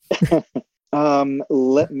there.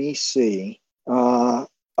 Let me see.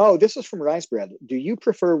 This is from Risebread. Do you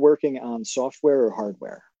prefer working on software or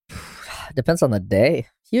hardware? Depends on the day.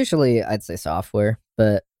 Usually I'd say software,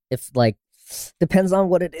 but if like depends on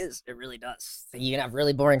what it is, it really does. You can have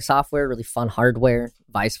really boring software, really fun hardware,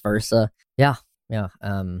 vice versa. Yeah.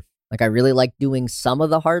 Like I really like doing some of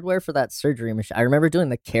the hardware for that surgery machine. I remember doing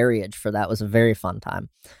the carriage for that. It was a very fun time.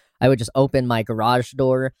 I would just open my garage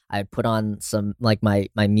door. I'd put on some like my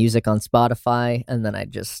music on Spotify, and then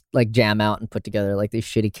I'd just like jam out and put together like these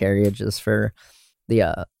shitty carriages for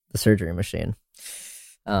the surgery machine.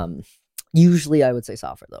 Usually I would say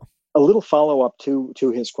software though. A little follow up to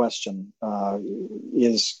his question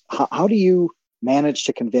is how do you manage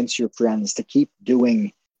to convince your friends to keep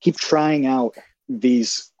trying out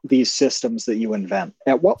these systems that you invent?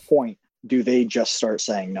 At what point do they just start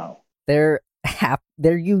saying no? They're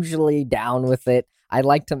usually down with it. I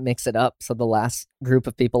like to mix it up so the last group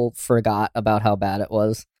of people forgot about how bad it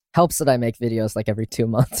was. Helps that I make videos like every 2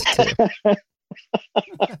 months too.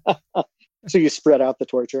 So you spread out the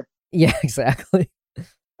torture? Yeah, exactly.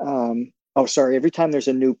 Oh, sorry. Every time there's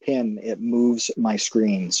a new pin, it moves my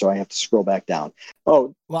screen, so I have to scroll back down.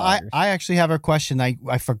 Oh, well, I actually have a question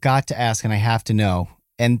I forgot to ask, and I have to know.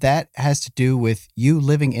 And that has to do with you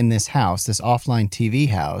living in this house, this offline TV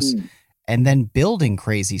house, and then building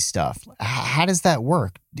crazy stuff. How does that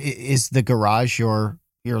work? Is the garage your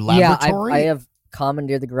laboratory? Yeah, I have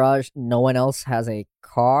commandeered the garage. No one else has a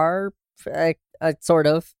car, sort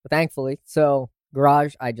of, thankfully. So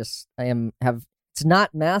garage, have. It's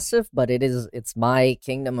not massive, but it's my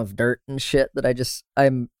kingdom of dirt and shit that I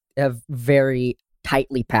have very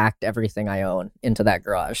tightly packed everything I own into that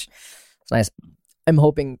garage. It's nice. I'm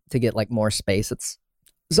hoping to get like more space at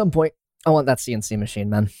some point. I want that CNC machine,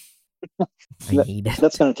 man. I need it.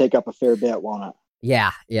 That's going to take up a fair bit, won't it?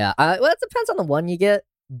 Yeah. Well, it depends on the one you get,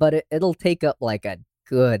 but it'll take up like a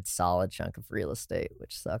good solid chunk of real estate,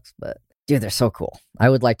 which sucks. But dude, they're so cool. I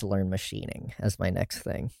would like to learn machining as my next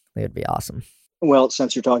thing. They would be awesome. Well,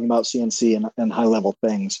 since you're talking about CNC and high-level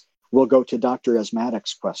things, we'll go to Dr.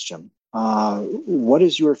 Asmatic's question. What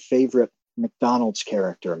is your favorite McDonald's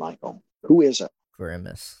character, Michael? Who is it?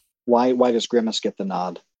 Grimace. Why does Grimace get the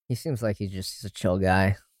nod? He seems like he's a chill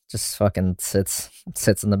guy. Just fucking sits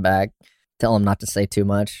in the back. Tell him not to say too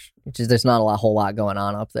much. There's not a whole lot going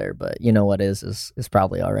on up there, but you know what is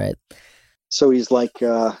probably all right. So he's like,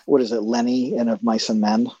 what is it, Lenny in Of Mice and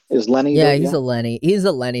Men? Is Lenny? Yeah, he's a Lenny. He's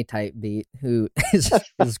a Lenny type beat who is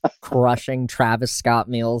crushing Travis Scott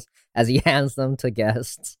meals as he hands them to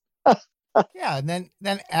guests. Yeah, and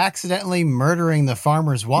then accidentally murdering the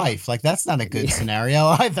farmer's wife. Like, that's not a good scenario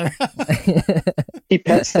either.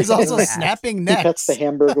 He's also snapping necks. He pets the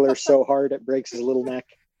Hamburglar so hard it breaks his little neck.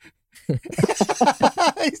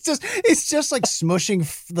 It's just like smushing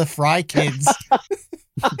the Fry Kids.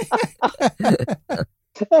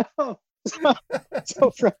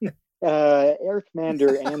 So from Eric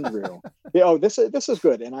Mander Andrew. Oh, this is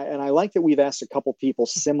good, and I like that we've asked a couple people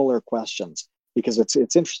similar questions because it's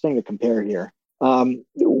interesting to compare here.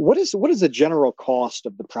 What is the general cost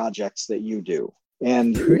of the projects that you do?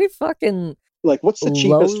 And pretty fucking like, what's the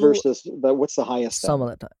cheapest versus what's the highest? Some of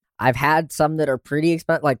the time. I've had some that are pretty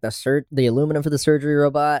expensive, like the aluminum for the surgery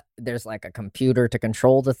robot. There's like a computer to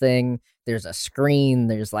control the thing. There's a screen.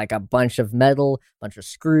 There's like a bunch of metal, bunch of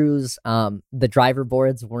screws. The driver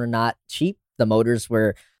boards were not cheap. The motors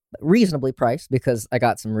were reasonably priced because I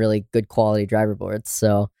got some really good quality driver boards.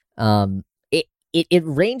 So it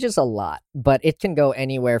ranges a lot, but it can go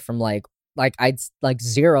anywhere from like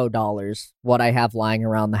 $0 what I have lying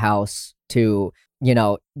around the house to, you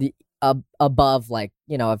know, above, like,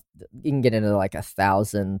 you know, you can get into like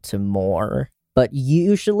 1,000 to more, but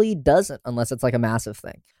usually doesn't unless it's like a massive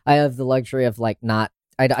thing. I have the luxury of like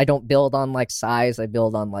I don't build on like size. I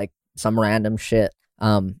build on like some random shit.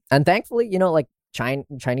 And thankfully, you know, like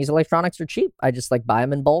Chinese electronics are cheap. I just like buy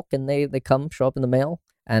them in bulk and they show up in the mail.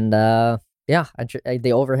 And yeah,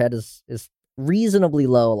 the overhead is reasonably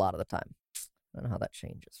low a lot of the time. I don't know how that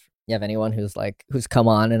changes. You have anyone who's come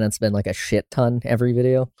on and it's been like a shit ton every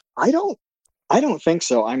video? I don't think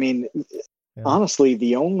so. I mean, honestly,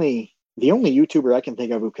 the only YouTuber I can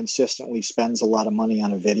think of who consistently spends a lot of money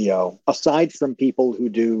on a video, aside from people who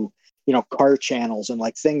do, you know, car channels and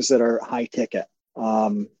like things that are high ticket.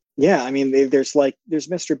 Yeah, I mean, there's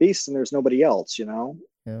Mr. Beast and there's nobody else, you know.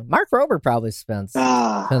 Yeah. Mark Rober probably spends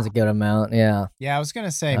a good amount. Yeah. Yeah, I was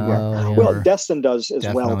gonna say. Well, Destin does as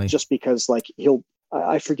well, just because like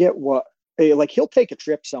I forget what. Like he'll take a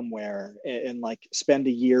trip somewhere and like spend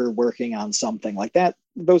a year working on something like that.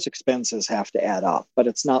 Those expenses have to add up, but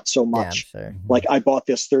it's not so much like I bought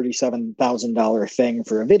this $37,000 thing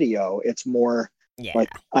for a video. It's more like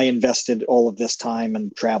I invested all of this time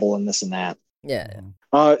and travel and this and that. Yeah.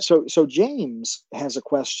 So James has a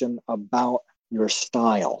question about your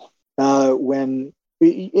style. When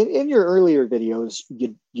in your earlier videos,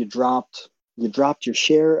 you dropped your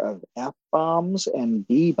share of F-bombs and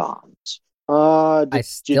B-bombs. I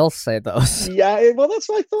still say those. Yeah, well, that's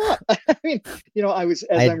what I thought. I mean,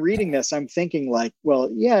 I'm reading this, I'm thinking like, well,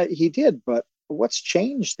 yeah, he did, but what's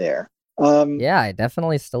changed there? Yeah, I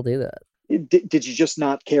definitely still do that. Did you just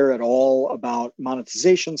not care at all about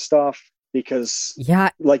monetization stuff? Because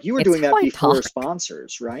like you were doing that before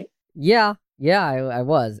sponsors, right? Yeah, I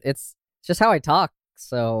was. It's just how I talk,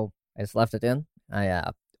 so I just left it in.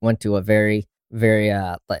 I went to a very, very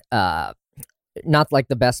not like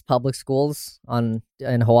the best public schools in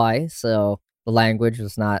Hawaii, so the language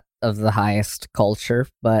was not of the highest culture.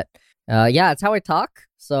 But it's how I talk.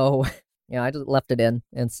 So I just left it in,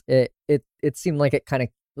 and it seemed like it kind of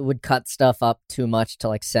would cut stuff up too much to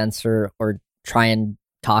like censor or try and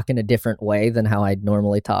talk in a different way than how I'd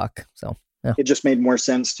normally talk. So it just made more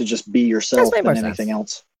sense to just be yourself than anything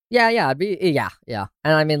else. Yeah, it'd be, yeah.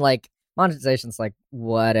 And I mean, like, monetization's like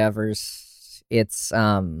whatever's. It's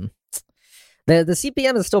the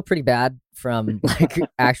CPM is still pretty bad from like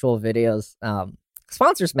actual videos.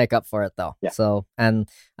 Sponsors make up for it though. Yeah. So, and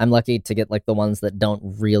I'm lucky to get like the ones that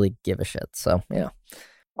don't really give a shit. So yeah.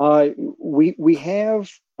 We have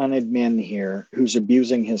an admin here who's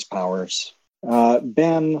abusing his powers.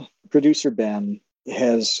 Producer Ben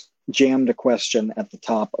has jammed a question at the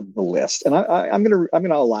top of the list, and I'm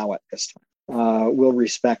gonna allow it this time. We'll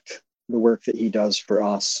respect the work that he does for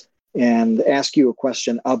us and ask you a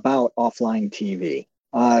question about offline TV.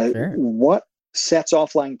 Sure. What sets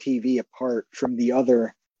offline TV apart from the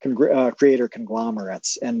other creator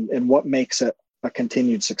conglomerates, and what makes it a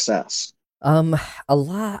continued success? A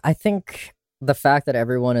lot. I think the fact that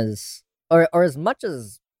everyone is, or as much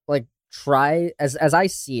as like as I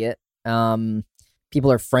see it,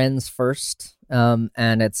 people are friends first,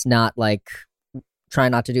 and it's not like try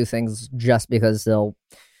not to do things just because they'll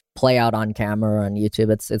play out on camera or on YouTube.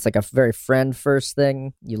 It's like a very friend first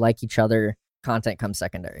thing. You like each other. Content comes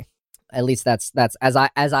secondary. At least that's as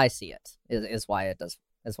I see it is why it does,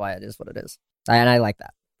 is why it is what it is. And I like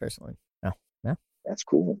that personally. Yeah. That's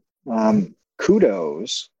cool.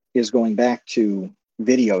 Kudos is going back to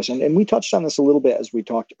videos, and we touched on this a little bit as we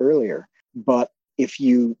talked earlier, but if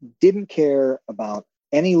you didn't care about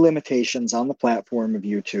any limitations on the platform of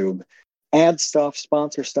YouTube, ad stuff,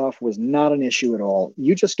 sponsor stuff was not an issue at all.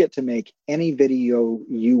 You just get to make any video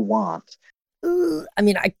you want. I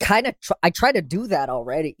mean, I try to do that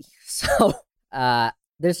already. So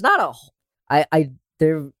there's not I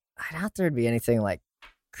doubt there'd be anything like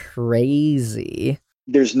crazy.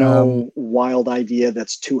 There's no wild idea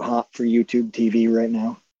that's too hot for YouTube TV right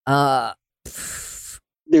now.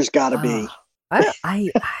 There's got to be.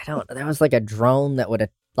 I don't. There was like a drone that would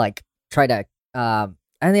like try to. I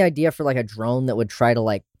had the idea for like a drone that would try to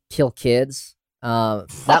like kill kids.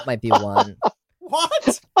 That might be one.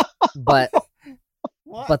 What? But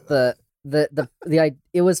what? But the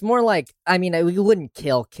it was more like, I mean, we wouldn't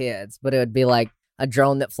kill kids, but it would be like a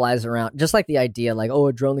drone that flies around, just like the idea, like, oh,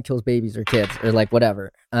 a drone that kills babies or kids or like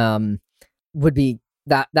whatever. Would be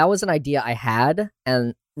that was an idea I had,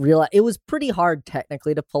 and it was pretty hard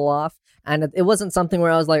technically to pull off, and it wasn't something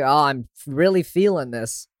where I was like, oh, I'm really feeling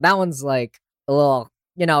this. That one's like a little,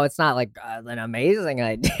 it's not like an amazing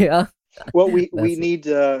idea. Well, we need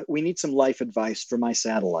some life advice for my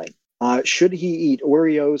satellite. Should he eat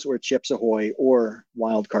Oreos or Chips Ahoy or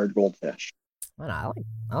Wild Card Goldfish? I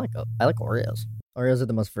like Oreos. Oreos are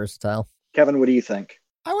the most versatile. Kevin, what do you think?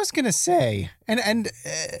 I was gonna say, and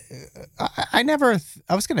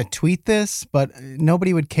I was gonna tweet this, but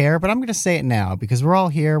nobody would care. But I'm gonna say it now because we're all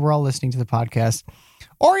here, we're all listening to the podcast.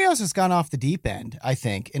 Oreos has gone off the deep end, I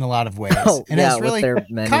think, in a lot of ways. And it's really with their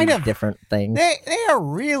many kind of different things. They are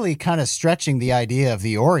really kind of stretching the idea of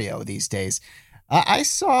the Oreo these days. I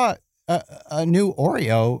saw a new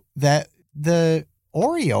Oreo that the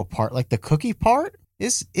Oreo part, like the cookie part,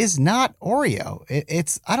 is not Oreo.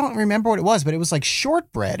 It's I don't remember what it was, but it was like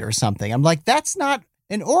shortbread or something. I'm like, that's not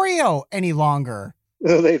an Oreo any longer.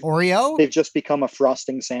 Oreo? They've just become a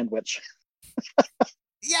frosting sandwich.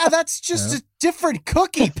 Yeah, that's just a different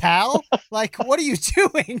cookie, pal. Like, what are you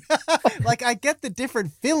doing? Like, I get the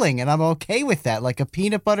different filling, and I'm okay with that, like a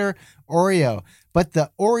peanut butter Oreo. But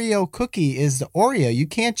the Oreo cookie is the Oreo. You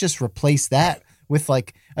can't just replace that with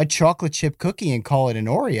like a chocolate chip cookie and call it an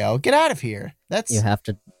Oreo. Get out of here. You have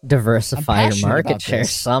to diversify your market share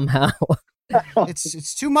somehow.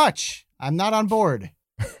 It's too much. I'm not on board.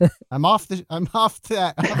 I'm off the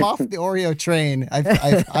Oreo train.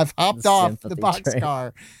 I've hopped off the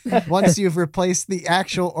boxcar. Once you've replaced the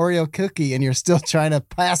actual Oreo cookie and you're still trying to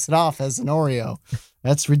pass it off as an Oreo.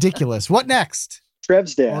 That's ridiculous. What next?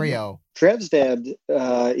 Trev's dad. Oreo. Trev's dad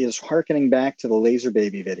is hearkening back to the Laser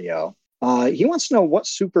Baby video. He wants to know, what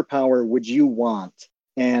superpower would you want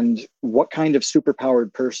And what kind of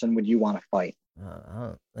superpowered person would you want to fight?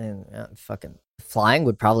 Fucking flying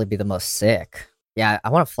would probably be the most sick. Yeah, I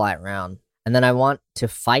want to fly around, and then I want to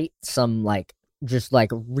fight some like just like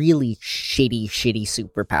really shitty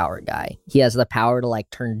superpower guy. He has the power to like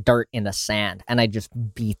turn dirt into sand, and I just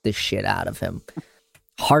beat the shit out of him.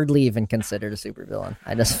 Hardly even considered a supervillain.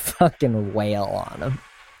 I just fucking wail on him.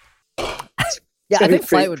 Yeah, I think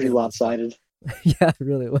flight would be lopsided. Yeah, it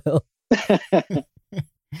really will.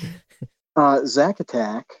 Zach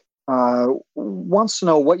Attack wants to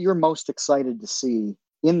know what you're most excited to see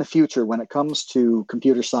in the future when it comes to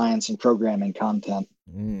computer science and programming content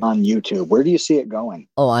on YouTube. Where do you see it going?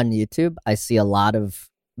 Oh, on YouTube, I see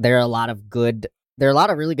there are a lot of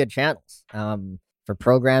really good channels. For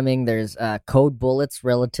programming, there's Code Bullet's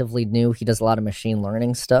relatively new. He does a lot of machine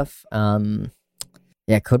learning stuff.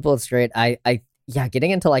 Yeah, Code Bullet's great.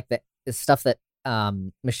 Getting into like the stuff that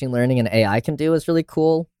machine learning and AI can do is really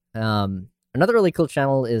cool. Another really cool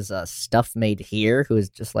channel is Stuff Made Here, who is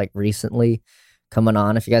just like recently coming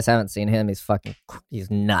on. If you guys haven't seen him,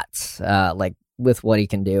 he's nuts. Like with what he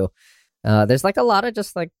can do. There's like a lot of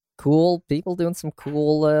just like cool people doing some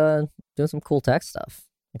cool tech stuff.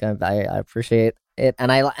 Like I appreciate it,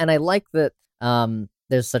 and I like that.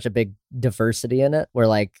 There's such a big diversity in it, where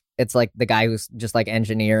like it's like the guy who's just like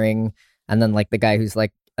engineering, and then like the guy who's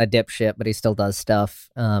like a dipshit, but he still does stuff.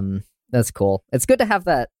 That's cool. It's good to have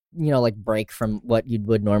that, like break from what you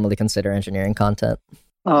would normally consider engineering content.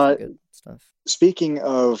 Good stuff. Speaking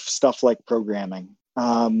of stuff like programming,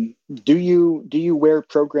 do you wear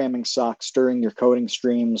programming socks during your coding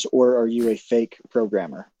streams, or are you a fake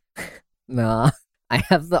programmer? Nah, I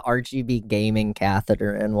have the RGB gaming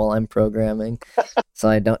catheter in while I'm programming, so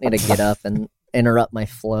I don't need to get up and interrupt my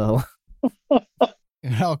flow.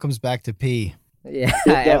 It all comes back to pee. Yeah,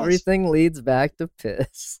 everything leads back to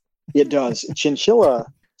piss. It does. Chinchilla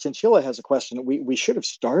has a question. We should have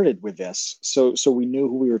started with this, so we knew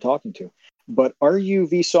who we were talking to. But are you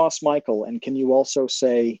Vsauce Michael? And can you also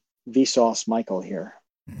say Vsauce Michael here?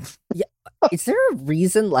 Yeah. Is there a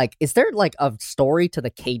reason? Like, is there like a story to the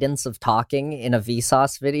cadence of talking in a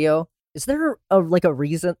Vsauce video? Is there a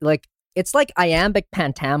reason? Like, it's like iambic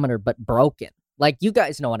pentameter, but broken. Like, you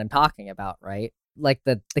guys know what I'm talking about, right? Like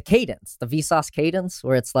the cadence, the Vsauce cadence,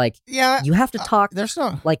 where it's like, you have to talk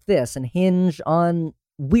like this and hinge on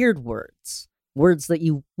weird words that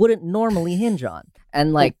you wouldn't normally hinge on.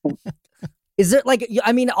 And like, is there like,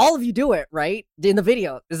 I mean, all of you do it, right? In the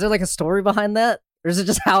video, is there like a story behind that? Or is it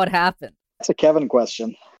just how it happened? That's a Kevin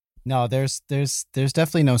question. No, there's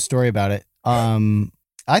definitely no story about it.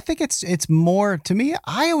 I think it's more, to me,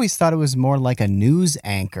 I always thought it was more like a news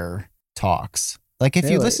anchor talks. Like if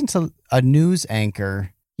you listen to a news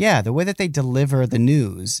anchor, the way that they deliver the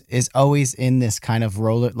news is always in this kind of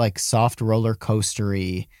soft roller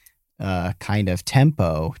coastery kind of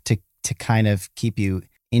tempo to kind of keep you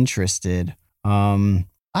interested. I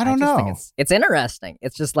don't know. It's interesting.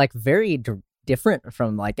 It's just like very different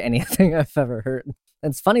from like anything I've ever heard.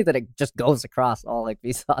 It's funny that it just goes across all like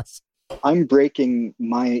Vsauce. I'm breaking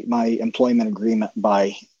my employment agreement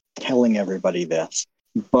by telling everybody this.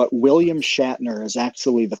 But William Shatner is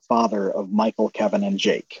actually the father of Michael, Kevin, and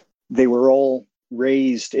Jake. They were all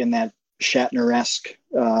raised in that Shatner-esque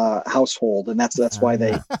household, and that's why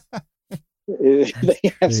they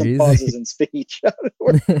have some pauses in speech.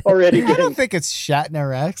 Already I don't think it's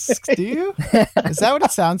Shatner-esque, do you? Is that what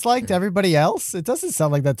it sounds like to everybody else? It doesn't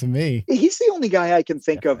sound like that to me. He's the only guy I can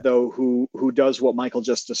think of, though, who does what Michael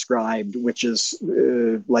just described, which is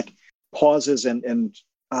like pauses and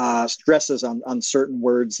stresses on certain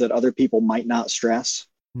words that other people might not stress.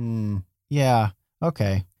 Yeah.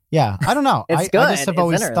 Okay. Yeah. I don't know. I just have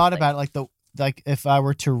always thought about it like if I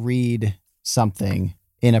were to read something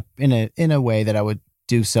in a way that I would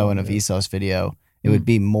do so in a Vsauce video, it would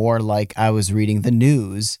be more like I was reading the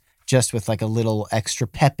news, just with like a little extra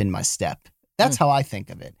pep in my step. That's how I think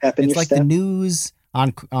of it. It's like the news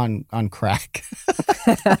on crack.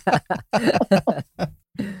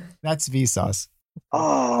 That's Vsauce.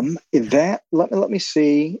 Let me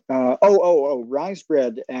see.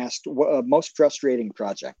 Risebread asked most frustrating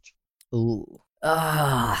project. Ooh.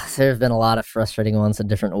 There have been a lot of frustrating ones in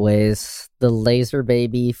different ways. The Laser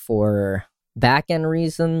Baby for back-end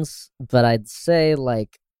reasons, but I'd say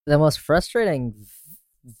like the most frustrating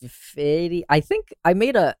I think I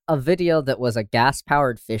made a video that was a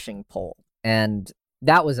gas-powered fishing pole, and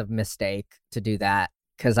that was a mistake to do that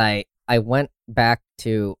because I went back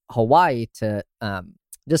to Hawaii to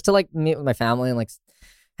just to like meet with my family and like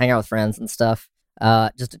hang out with friends and stuff,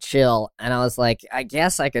 just to chill. And I was like, I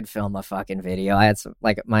guess I could film a fucking video. I had some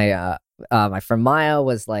like my my friend Maya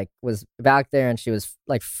was back there, and she was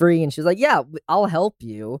like free, and she was like, yeah, I'll help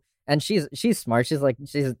you. And she's smart. She's like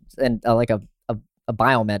a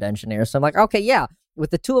biomed engineer. So I'm like, okay, yeah,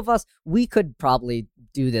 with the two of us, we could probably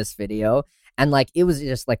do this video. And like, it was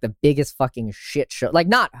just like the biggest fucking shit show. Like,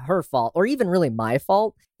 not her fault or even really my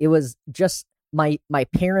fault. It was just my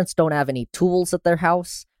parents don't have any tools at their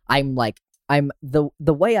house. The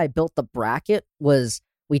way I built the bracket was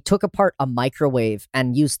we took apart a microwave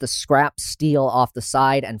and used the scrap steel off the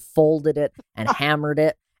side and folded it and hammered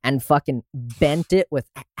it and fucking bent it with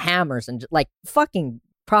hammers and like fucking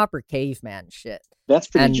proper caveman shit. That's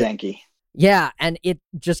pretty janky. Yeah, and it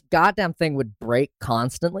just goddamn thing would break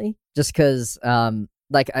constantly just because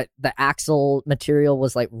the axle material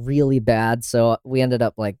was like really bad. So we ended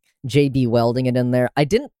up like JB welding it in there. I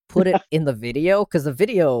didn't put it in the video because the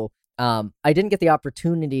video, I didn't get the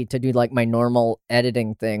opportunity to do like my normal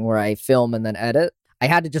editing thing where I film and then edit. I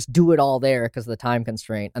had to just do it all there because of the time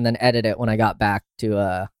constraint and then edit it when I got back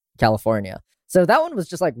to California. So that one was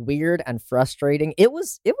just like weird and frustrating. It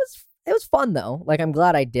was fun though. Like, I'm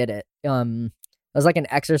glad I did it. It was like an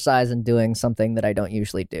exercise in doing something that I don't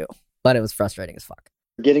usually do, but it was frustrating as fuck.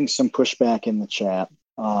 Getting some pushback in the chat.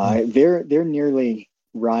 They're nearly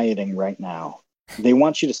rioting right now. They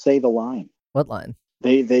want you to say the line. What line?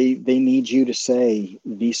 They need you to say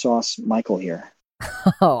Vsauce Michael here.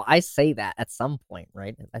 Oh, I say that at some point,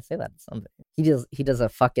 right? I say that at some point.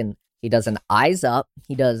 He does an eyes up.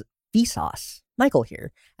 He does Vsauce Michael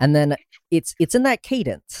here, and then it's in that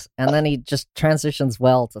cadence, and then he just transitions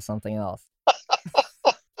well to something else.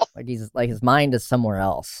 Like his mind is somewhere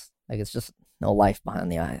else. Like, it's just no life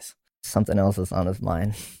behind the eyes. Something else is on his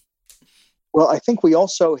mind. Well, I think we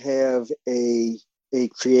also have a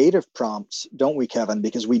creative prompt, don't we, Kevin?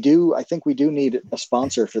 Because I think we do need a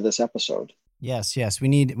sponsor for this episode. Yes. We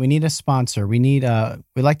need a sponsor. We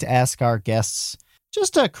like to ask our guests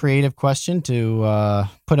just a creative question to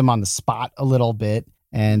put them on the spot a little bit.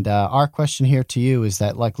 And our question here to you is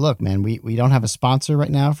that, like, look, man, we don't have a sponsor right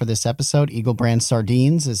now for this episode. Eagle Brand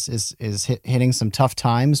Sardines is hitting some tough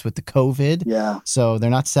times with the COVID. Yeah. So they're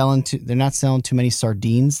not selling too many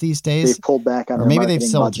sardines these days. They've pulled back on their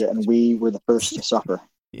marketing budget, and we were the first to suffer.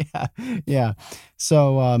 Yeah.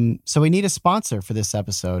 So we need a sponsor for this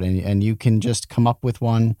episode, and you can just come up with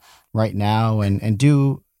one right now and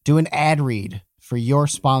do an ad read for your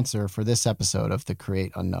sponsor for this episode of The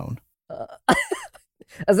Create Unknown.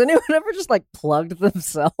 Has anyone ever just like plugged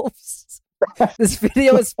themselves? This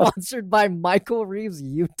video is sponsored by Michael Reeves'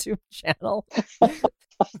 YouTube channel.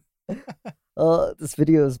 This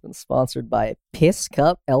video has been sponsored by Piss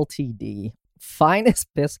Cup Ltd. Finest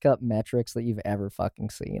piss cup metrics that you've ever fucking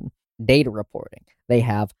seen. Data reporting. They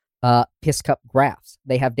have piss cup graphs.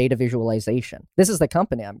 They have data visualization. This is the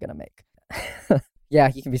company I'm gonna make.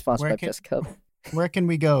 Yeah, you can be sponsored by Piss Cup. Where can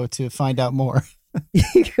we go to find out more?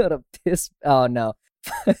 You go to piss. Oh no.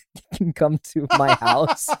 You can come to my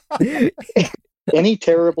house. Any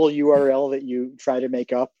terrible URL that you try to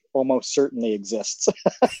make up almost certainly exists.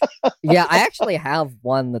 Yeah, I actually have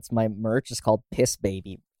one that's my merch. It's called Piss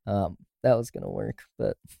Baby. That was gonna work,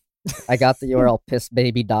 but I got the URL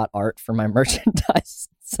pissbaby.art for my merchandise,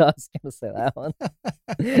 so I was gonna say that one.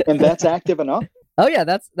 And that's active enough? Oh yeah,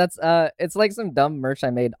 that's it's like some dumb merch I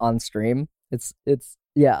made on stream. It's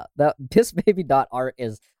that pissbaby.art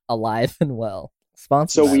is alive and well.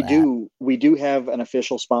 Sponsored. So we do have an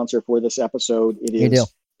official sponsor for this episode. It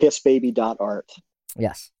is pissbaby.art.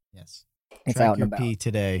 Yes. It's Track out and about. Pee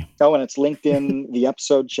today. Oh, and it's linked in the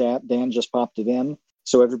episode chat. Dan just popped it in.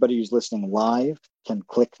 So everybody who's listening live can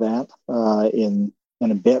click that in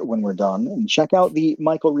a bit when we're done and check out the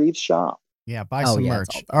Michael Reeves shop. Yeah, buy some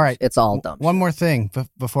merch. All right. It's all dumb. One more thing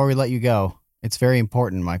before we let you go. It's very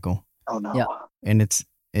important, Michael. Oh no. Yeah. And it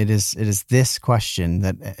is this question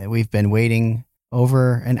that we've been waiting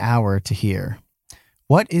over an hour to hear.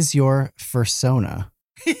 What is your fursona?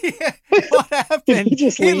 What happened? Did he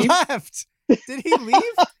just leave? Left. Did he leave?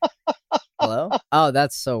 Hello? Oh,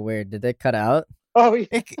 that's so weird. Did it cut out? Oh,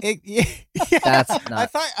 yeah. Yeah. That's not.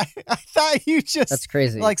 I thought you just. That's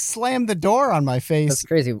crazy. Like slammed the door on my face. That's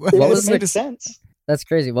crazy. What was the sense? That's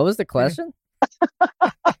crazy. What was the question?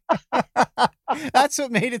 That's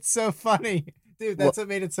what made it so funny, dude. That's what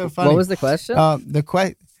made it so funny. What was the question?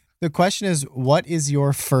 The question is, what is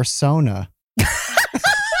your fursona?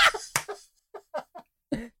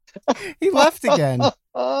 He left again.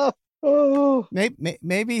 Oh.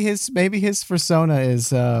 Maybe his fursona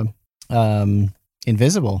is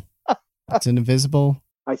invisible. It's an invisible.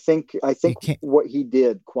 I think what he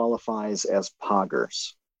did qualifies as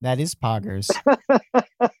poggers. That is poggers.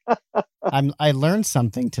 I learned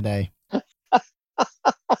something today.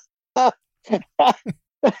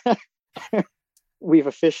 We've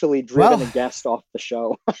officially driven a guest off the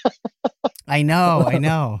show. I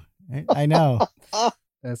know.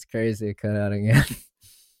 That's crazy. Cut out again.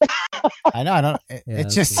 I know. I don't. It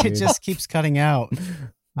just keeps cutting out.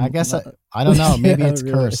 I guess I don't know. Maybe it's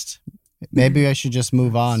really cursed. Maybe I should just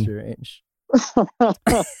move on. Strange.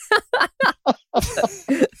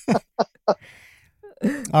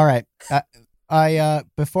 All right. I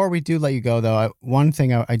before we do let you go though, one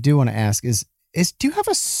thing I do want to ask is do you have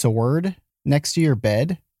a sword next to your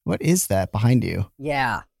bed? What is that behind you?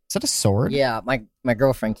 Yeah. Is that a sword? Yeah, my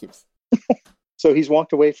girlfriend keeps. So he's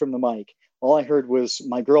walked away from the mic. All I heard was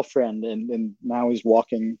my girlfriend, and now he's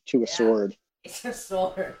walking to a sword. It's a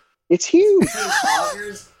sword. It's huge.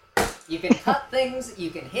 You can cut things, you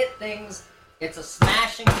can hit things. It's a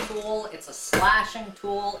smashing tool, it's a slashing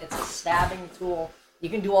tool, it's a stabbing tool. You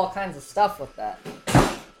can do all kinds of stuff with that.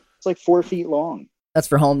 It's like 4 feet long. That's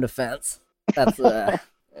for home defense. That's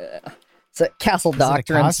it's a Castle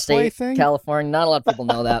Doctrine State, thing? California. Not a lot of people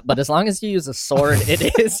know that, but as long as you use a sword,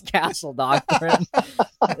 it is Castle Doctrine.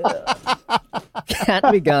 Can't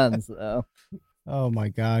be guns, though. Oh my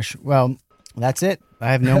gosh. Well, that's it.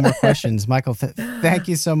 I have no more questions. Michael, thank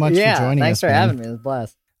you so much for joining us. Thanks for having me. It was a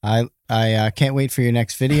blast. I can't wait for your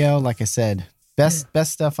next video. Like I said, best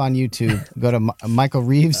stuff on YouTube. Go to Michael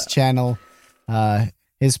Reeves' channel,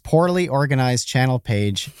 his poorly organized channel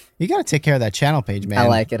page. You got to take care of that channel page, man. I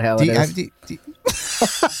like it how it is.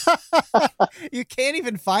 You can't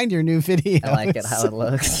even find your new video. I like it how it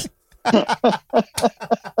looks.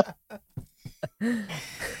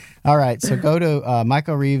 All right, so go to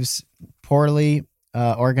Michael Reeves' poorly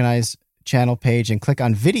organized channel page and click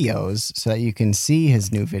on videos so that you can see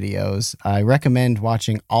his new videos. I recommend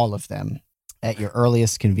watching all of them at your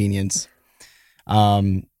earliest convenience.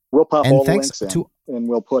 We'll pop all the links in, and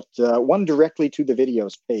we'll put one directly to the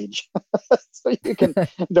videos page, so you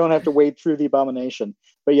don't have to wade through the abomination.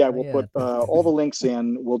 But yeah, we'll put all the links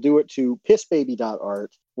in. We'll do it to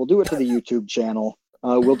pissbaby.art. We'll do it to the YouTube channel.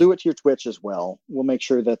 We'll do it to your Twitch as well. We'll make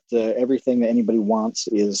sure that everything that anybody wants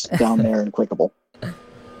is down there and clickable.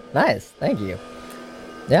 Nice. Thank you.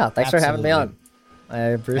 Yeah, thanks for having me on. I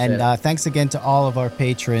appreciate it. And thanks again to all of our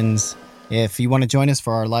patrons. If you want to join us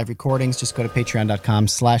for our live recordings, just go to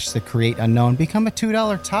patreon.com/thecreateunknown. Become a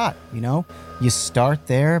 $2 tot, You start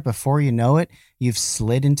there. Before you know it, you've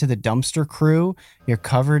slid into the dumpster crew. You're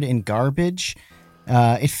covered in garbage.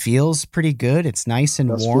 It feels pretty good. It's nice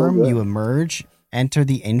and warm. You emerge, enter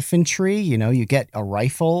the infantry. You get a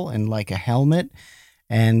rifle and like a helmet.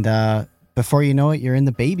 And before you know it, you're in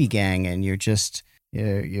the baby gang, and you're just...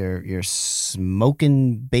 You're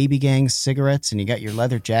smoking baby gang cigarettes, and you got your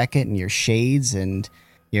leather jacket and your shades, and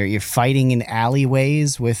you're fighting in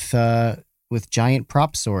alleyways with giant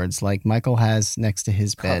prop swords like Michael has next to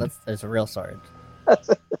his bed. There's a real sword.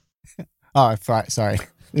 Oh, sorry,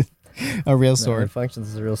 a real sword. It functions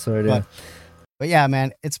as a real sword. Yeah. But yeah,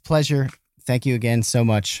 man, it's a pleasure. Thank you again so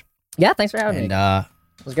much. Yeah, thanks for having me. And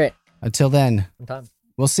it was great. Until then,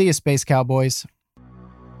 we'll see you, Space Cowboys.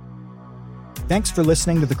 Thanks for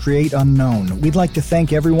listening to The Create Unknown. We'd like to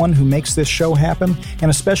thank everyone who makes this show happen, and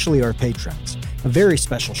especially our patrons. A very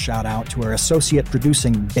special shout out to our associate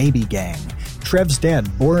producing Baby Gang. Trev's Dead,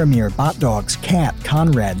 Boromir, Bot Dogs, Cat,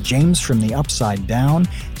 Conrad, James from the Upside Down,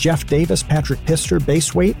 Jeff Davis, Patrick Pister,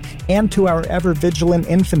 Baseweight, and to our ever-vigilant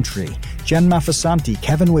infantry, Jen Mafasanti,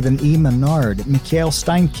 Kevin with an E. Menard, Mikhail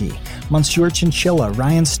Steinke, Monsieur Chinchilla,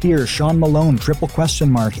 Ryan Steer, Sean Malone,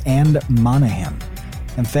 and Monahan.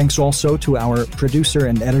 And thanks also to our producer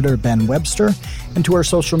and editor, Ben Webster, and to our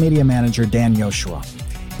social media manager, Dan Yoshua.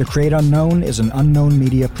 The Create Unknown is an Unknown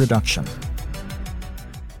Media production.